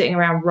 that we're sitting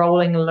around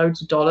rolling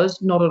loads of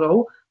dollars. Not at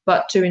all.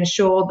 but to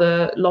ensure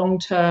the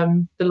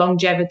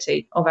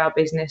longevity of our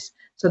business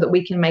so that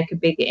we can make a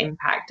bigger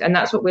impact. And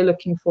that's what we're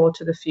looking for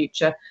to the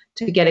future,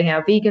 to getting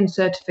our vegan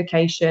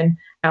certification,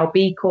 our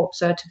B Corp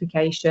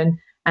certification,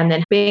 and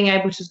then being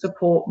able to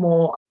support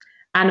more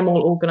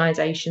animal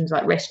organizations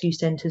like rescue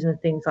centers and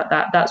things like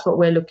that. That's what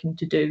we're looking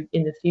to do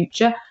in the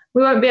future.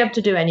 We won't be able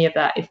to do any of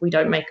that if we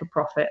don't make a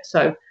profit.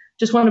 So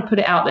just want to put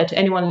it out there to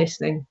anyone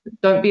listening.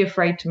 Don't be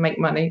afraid to make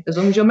money, as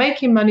long as you're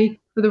making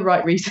money for the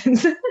right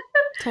reasons.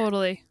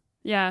 Totally.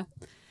 Yeah.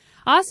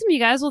 Awesome, you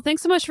guys. Well,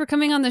 thanks so much for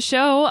coming on the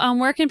show.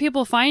 Where can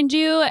people find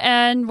you,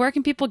 and where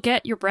can people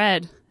get your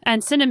bread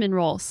and cinnamon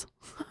rolls?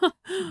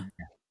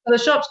 The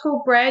shop's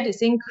called BReD.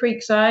 It's in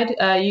Creekside.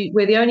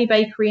 We're the only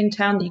bakery in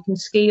town that you can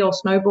ski or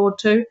snowboard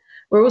to.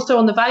 We're also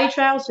on the Valley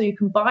Trail, so you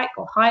can bike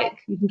or hike.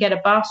 You can get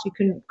a bus. You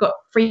can got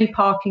free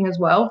parking as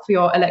well for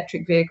your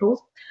electric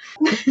vehicles.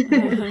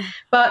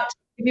 But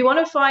if you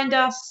want to find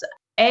us,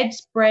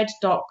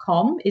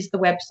 edsbread.com is the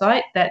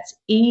website. That's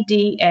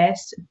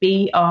edsbred.com,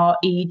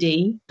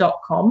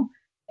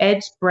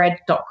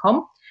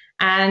 edsbread.com.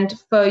 And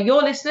for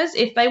your listeners,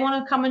 if they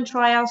want to come and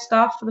try our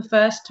stuff for the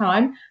first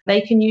time, they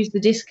can use the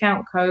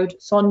discount code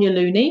Sonia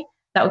Looney.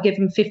 That will give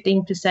them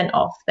 15%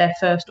 off their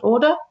first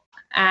order.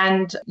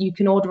 And you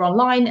can order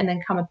online and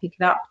then come and pick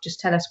it up. Just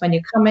tell us when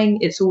you're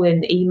coming. It's all in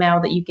the email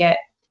that you get.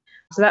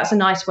 So that's a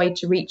nice way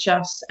to reach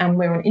us. And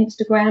we're on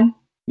Instagram.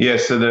 Yeah,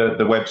 so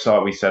the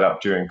website we set up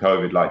during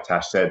COVID, like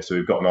Tash said, so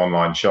we've got an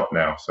online shop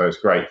now. So it's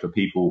great for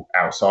people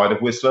outside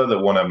of Whistler that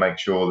want to make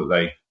sure that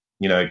they,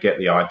 get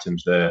the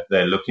items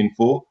they're looking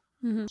for.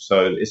 Mm-hmm.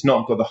 So it's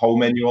not got the whole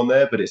menu on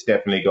there, but it's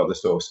definitely got the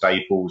sort of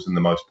staples and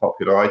the most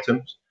popular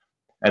items.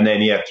 And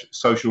then,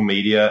 social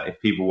media, if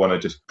people want to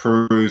just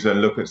peruse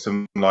and look at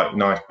some like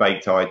nice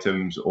baked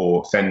items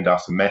or send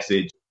us a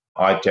message,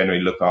 I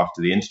generally look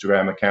after the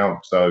Instagram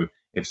account. So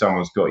if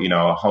someone's got,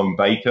 a home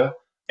baker,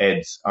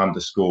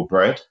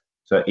 eds_bread,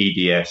 so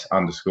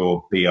EDS_BRED.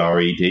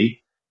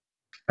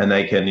 And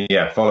they can,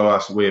 follow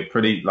us. We're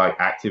pretty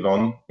active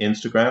on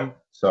Instagram.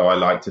 So I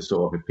like to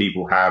sort of, if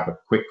people have a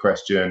quick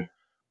question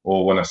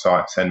or want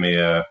to send me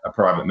a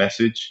private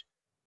message,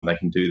 they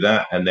can do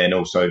that. And then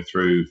also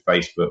through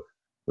Facebook,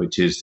 which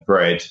is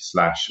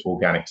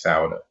BReD/organic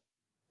sourdough.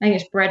 I think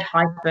it's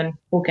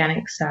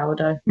BReD-organic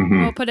sourdough.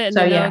 Mm-hmm. We'll put it in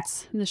the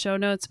notes, in the show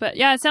notes. But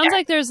yeah, it sounds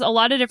like there's a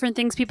lot of different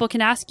things people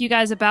can ask you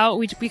guys about.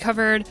 We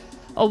covered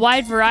a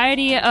wide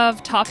variety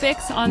of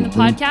topics on the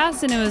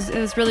podcast, and it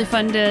was really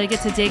fun to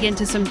get to dig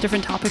into some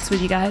different topics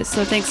with you guys.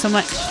 So thanks so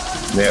much.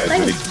 Yeah,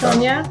 thanks,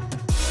 Sonia.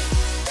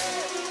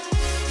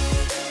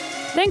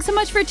 Thanks so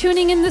much for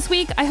tuning in this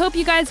week. I hope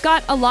you guys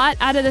got a lot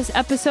out of this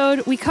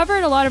episode. We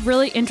covered a lot of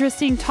really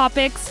interesting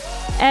topics,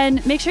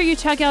 and make sure you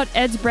check out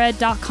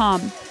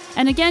edsbread.com.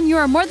 And again, you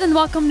are more than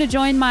welcome to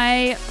join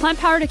my Plant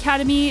Powered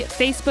Academy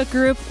Facebook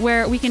group,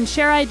 where we can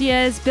share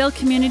ideas, build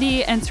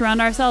community, and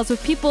surround ourselves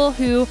with people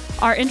who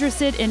are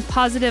interested in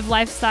positive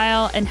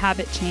lifestyle and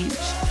habit change.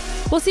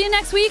 We'll see you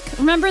next week.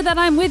 Remember that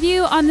I'm with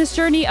you on this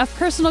journey of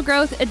personal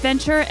growth,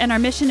 adventure, and our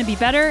mission to be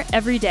better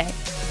every day.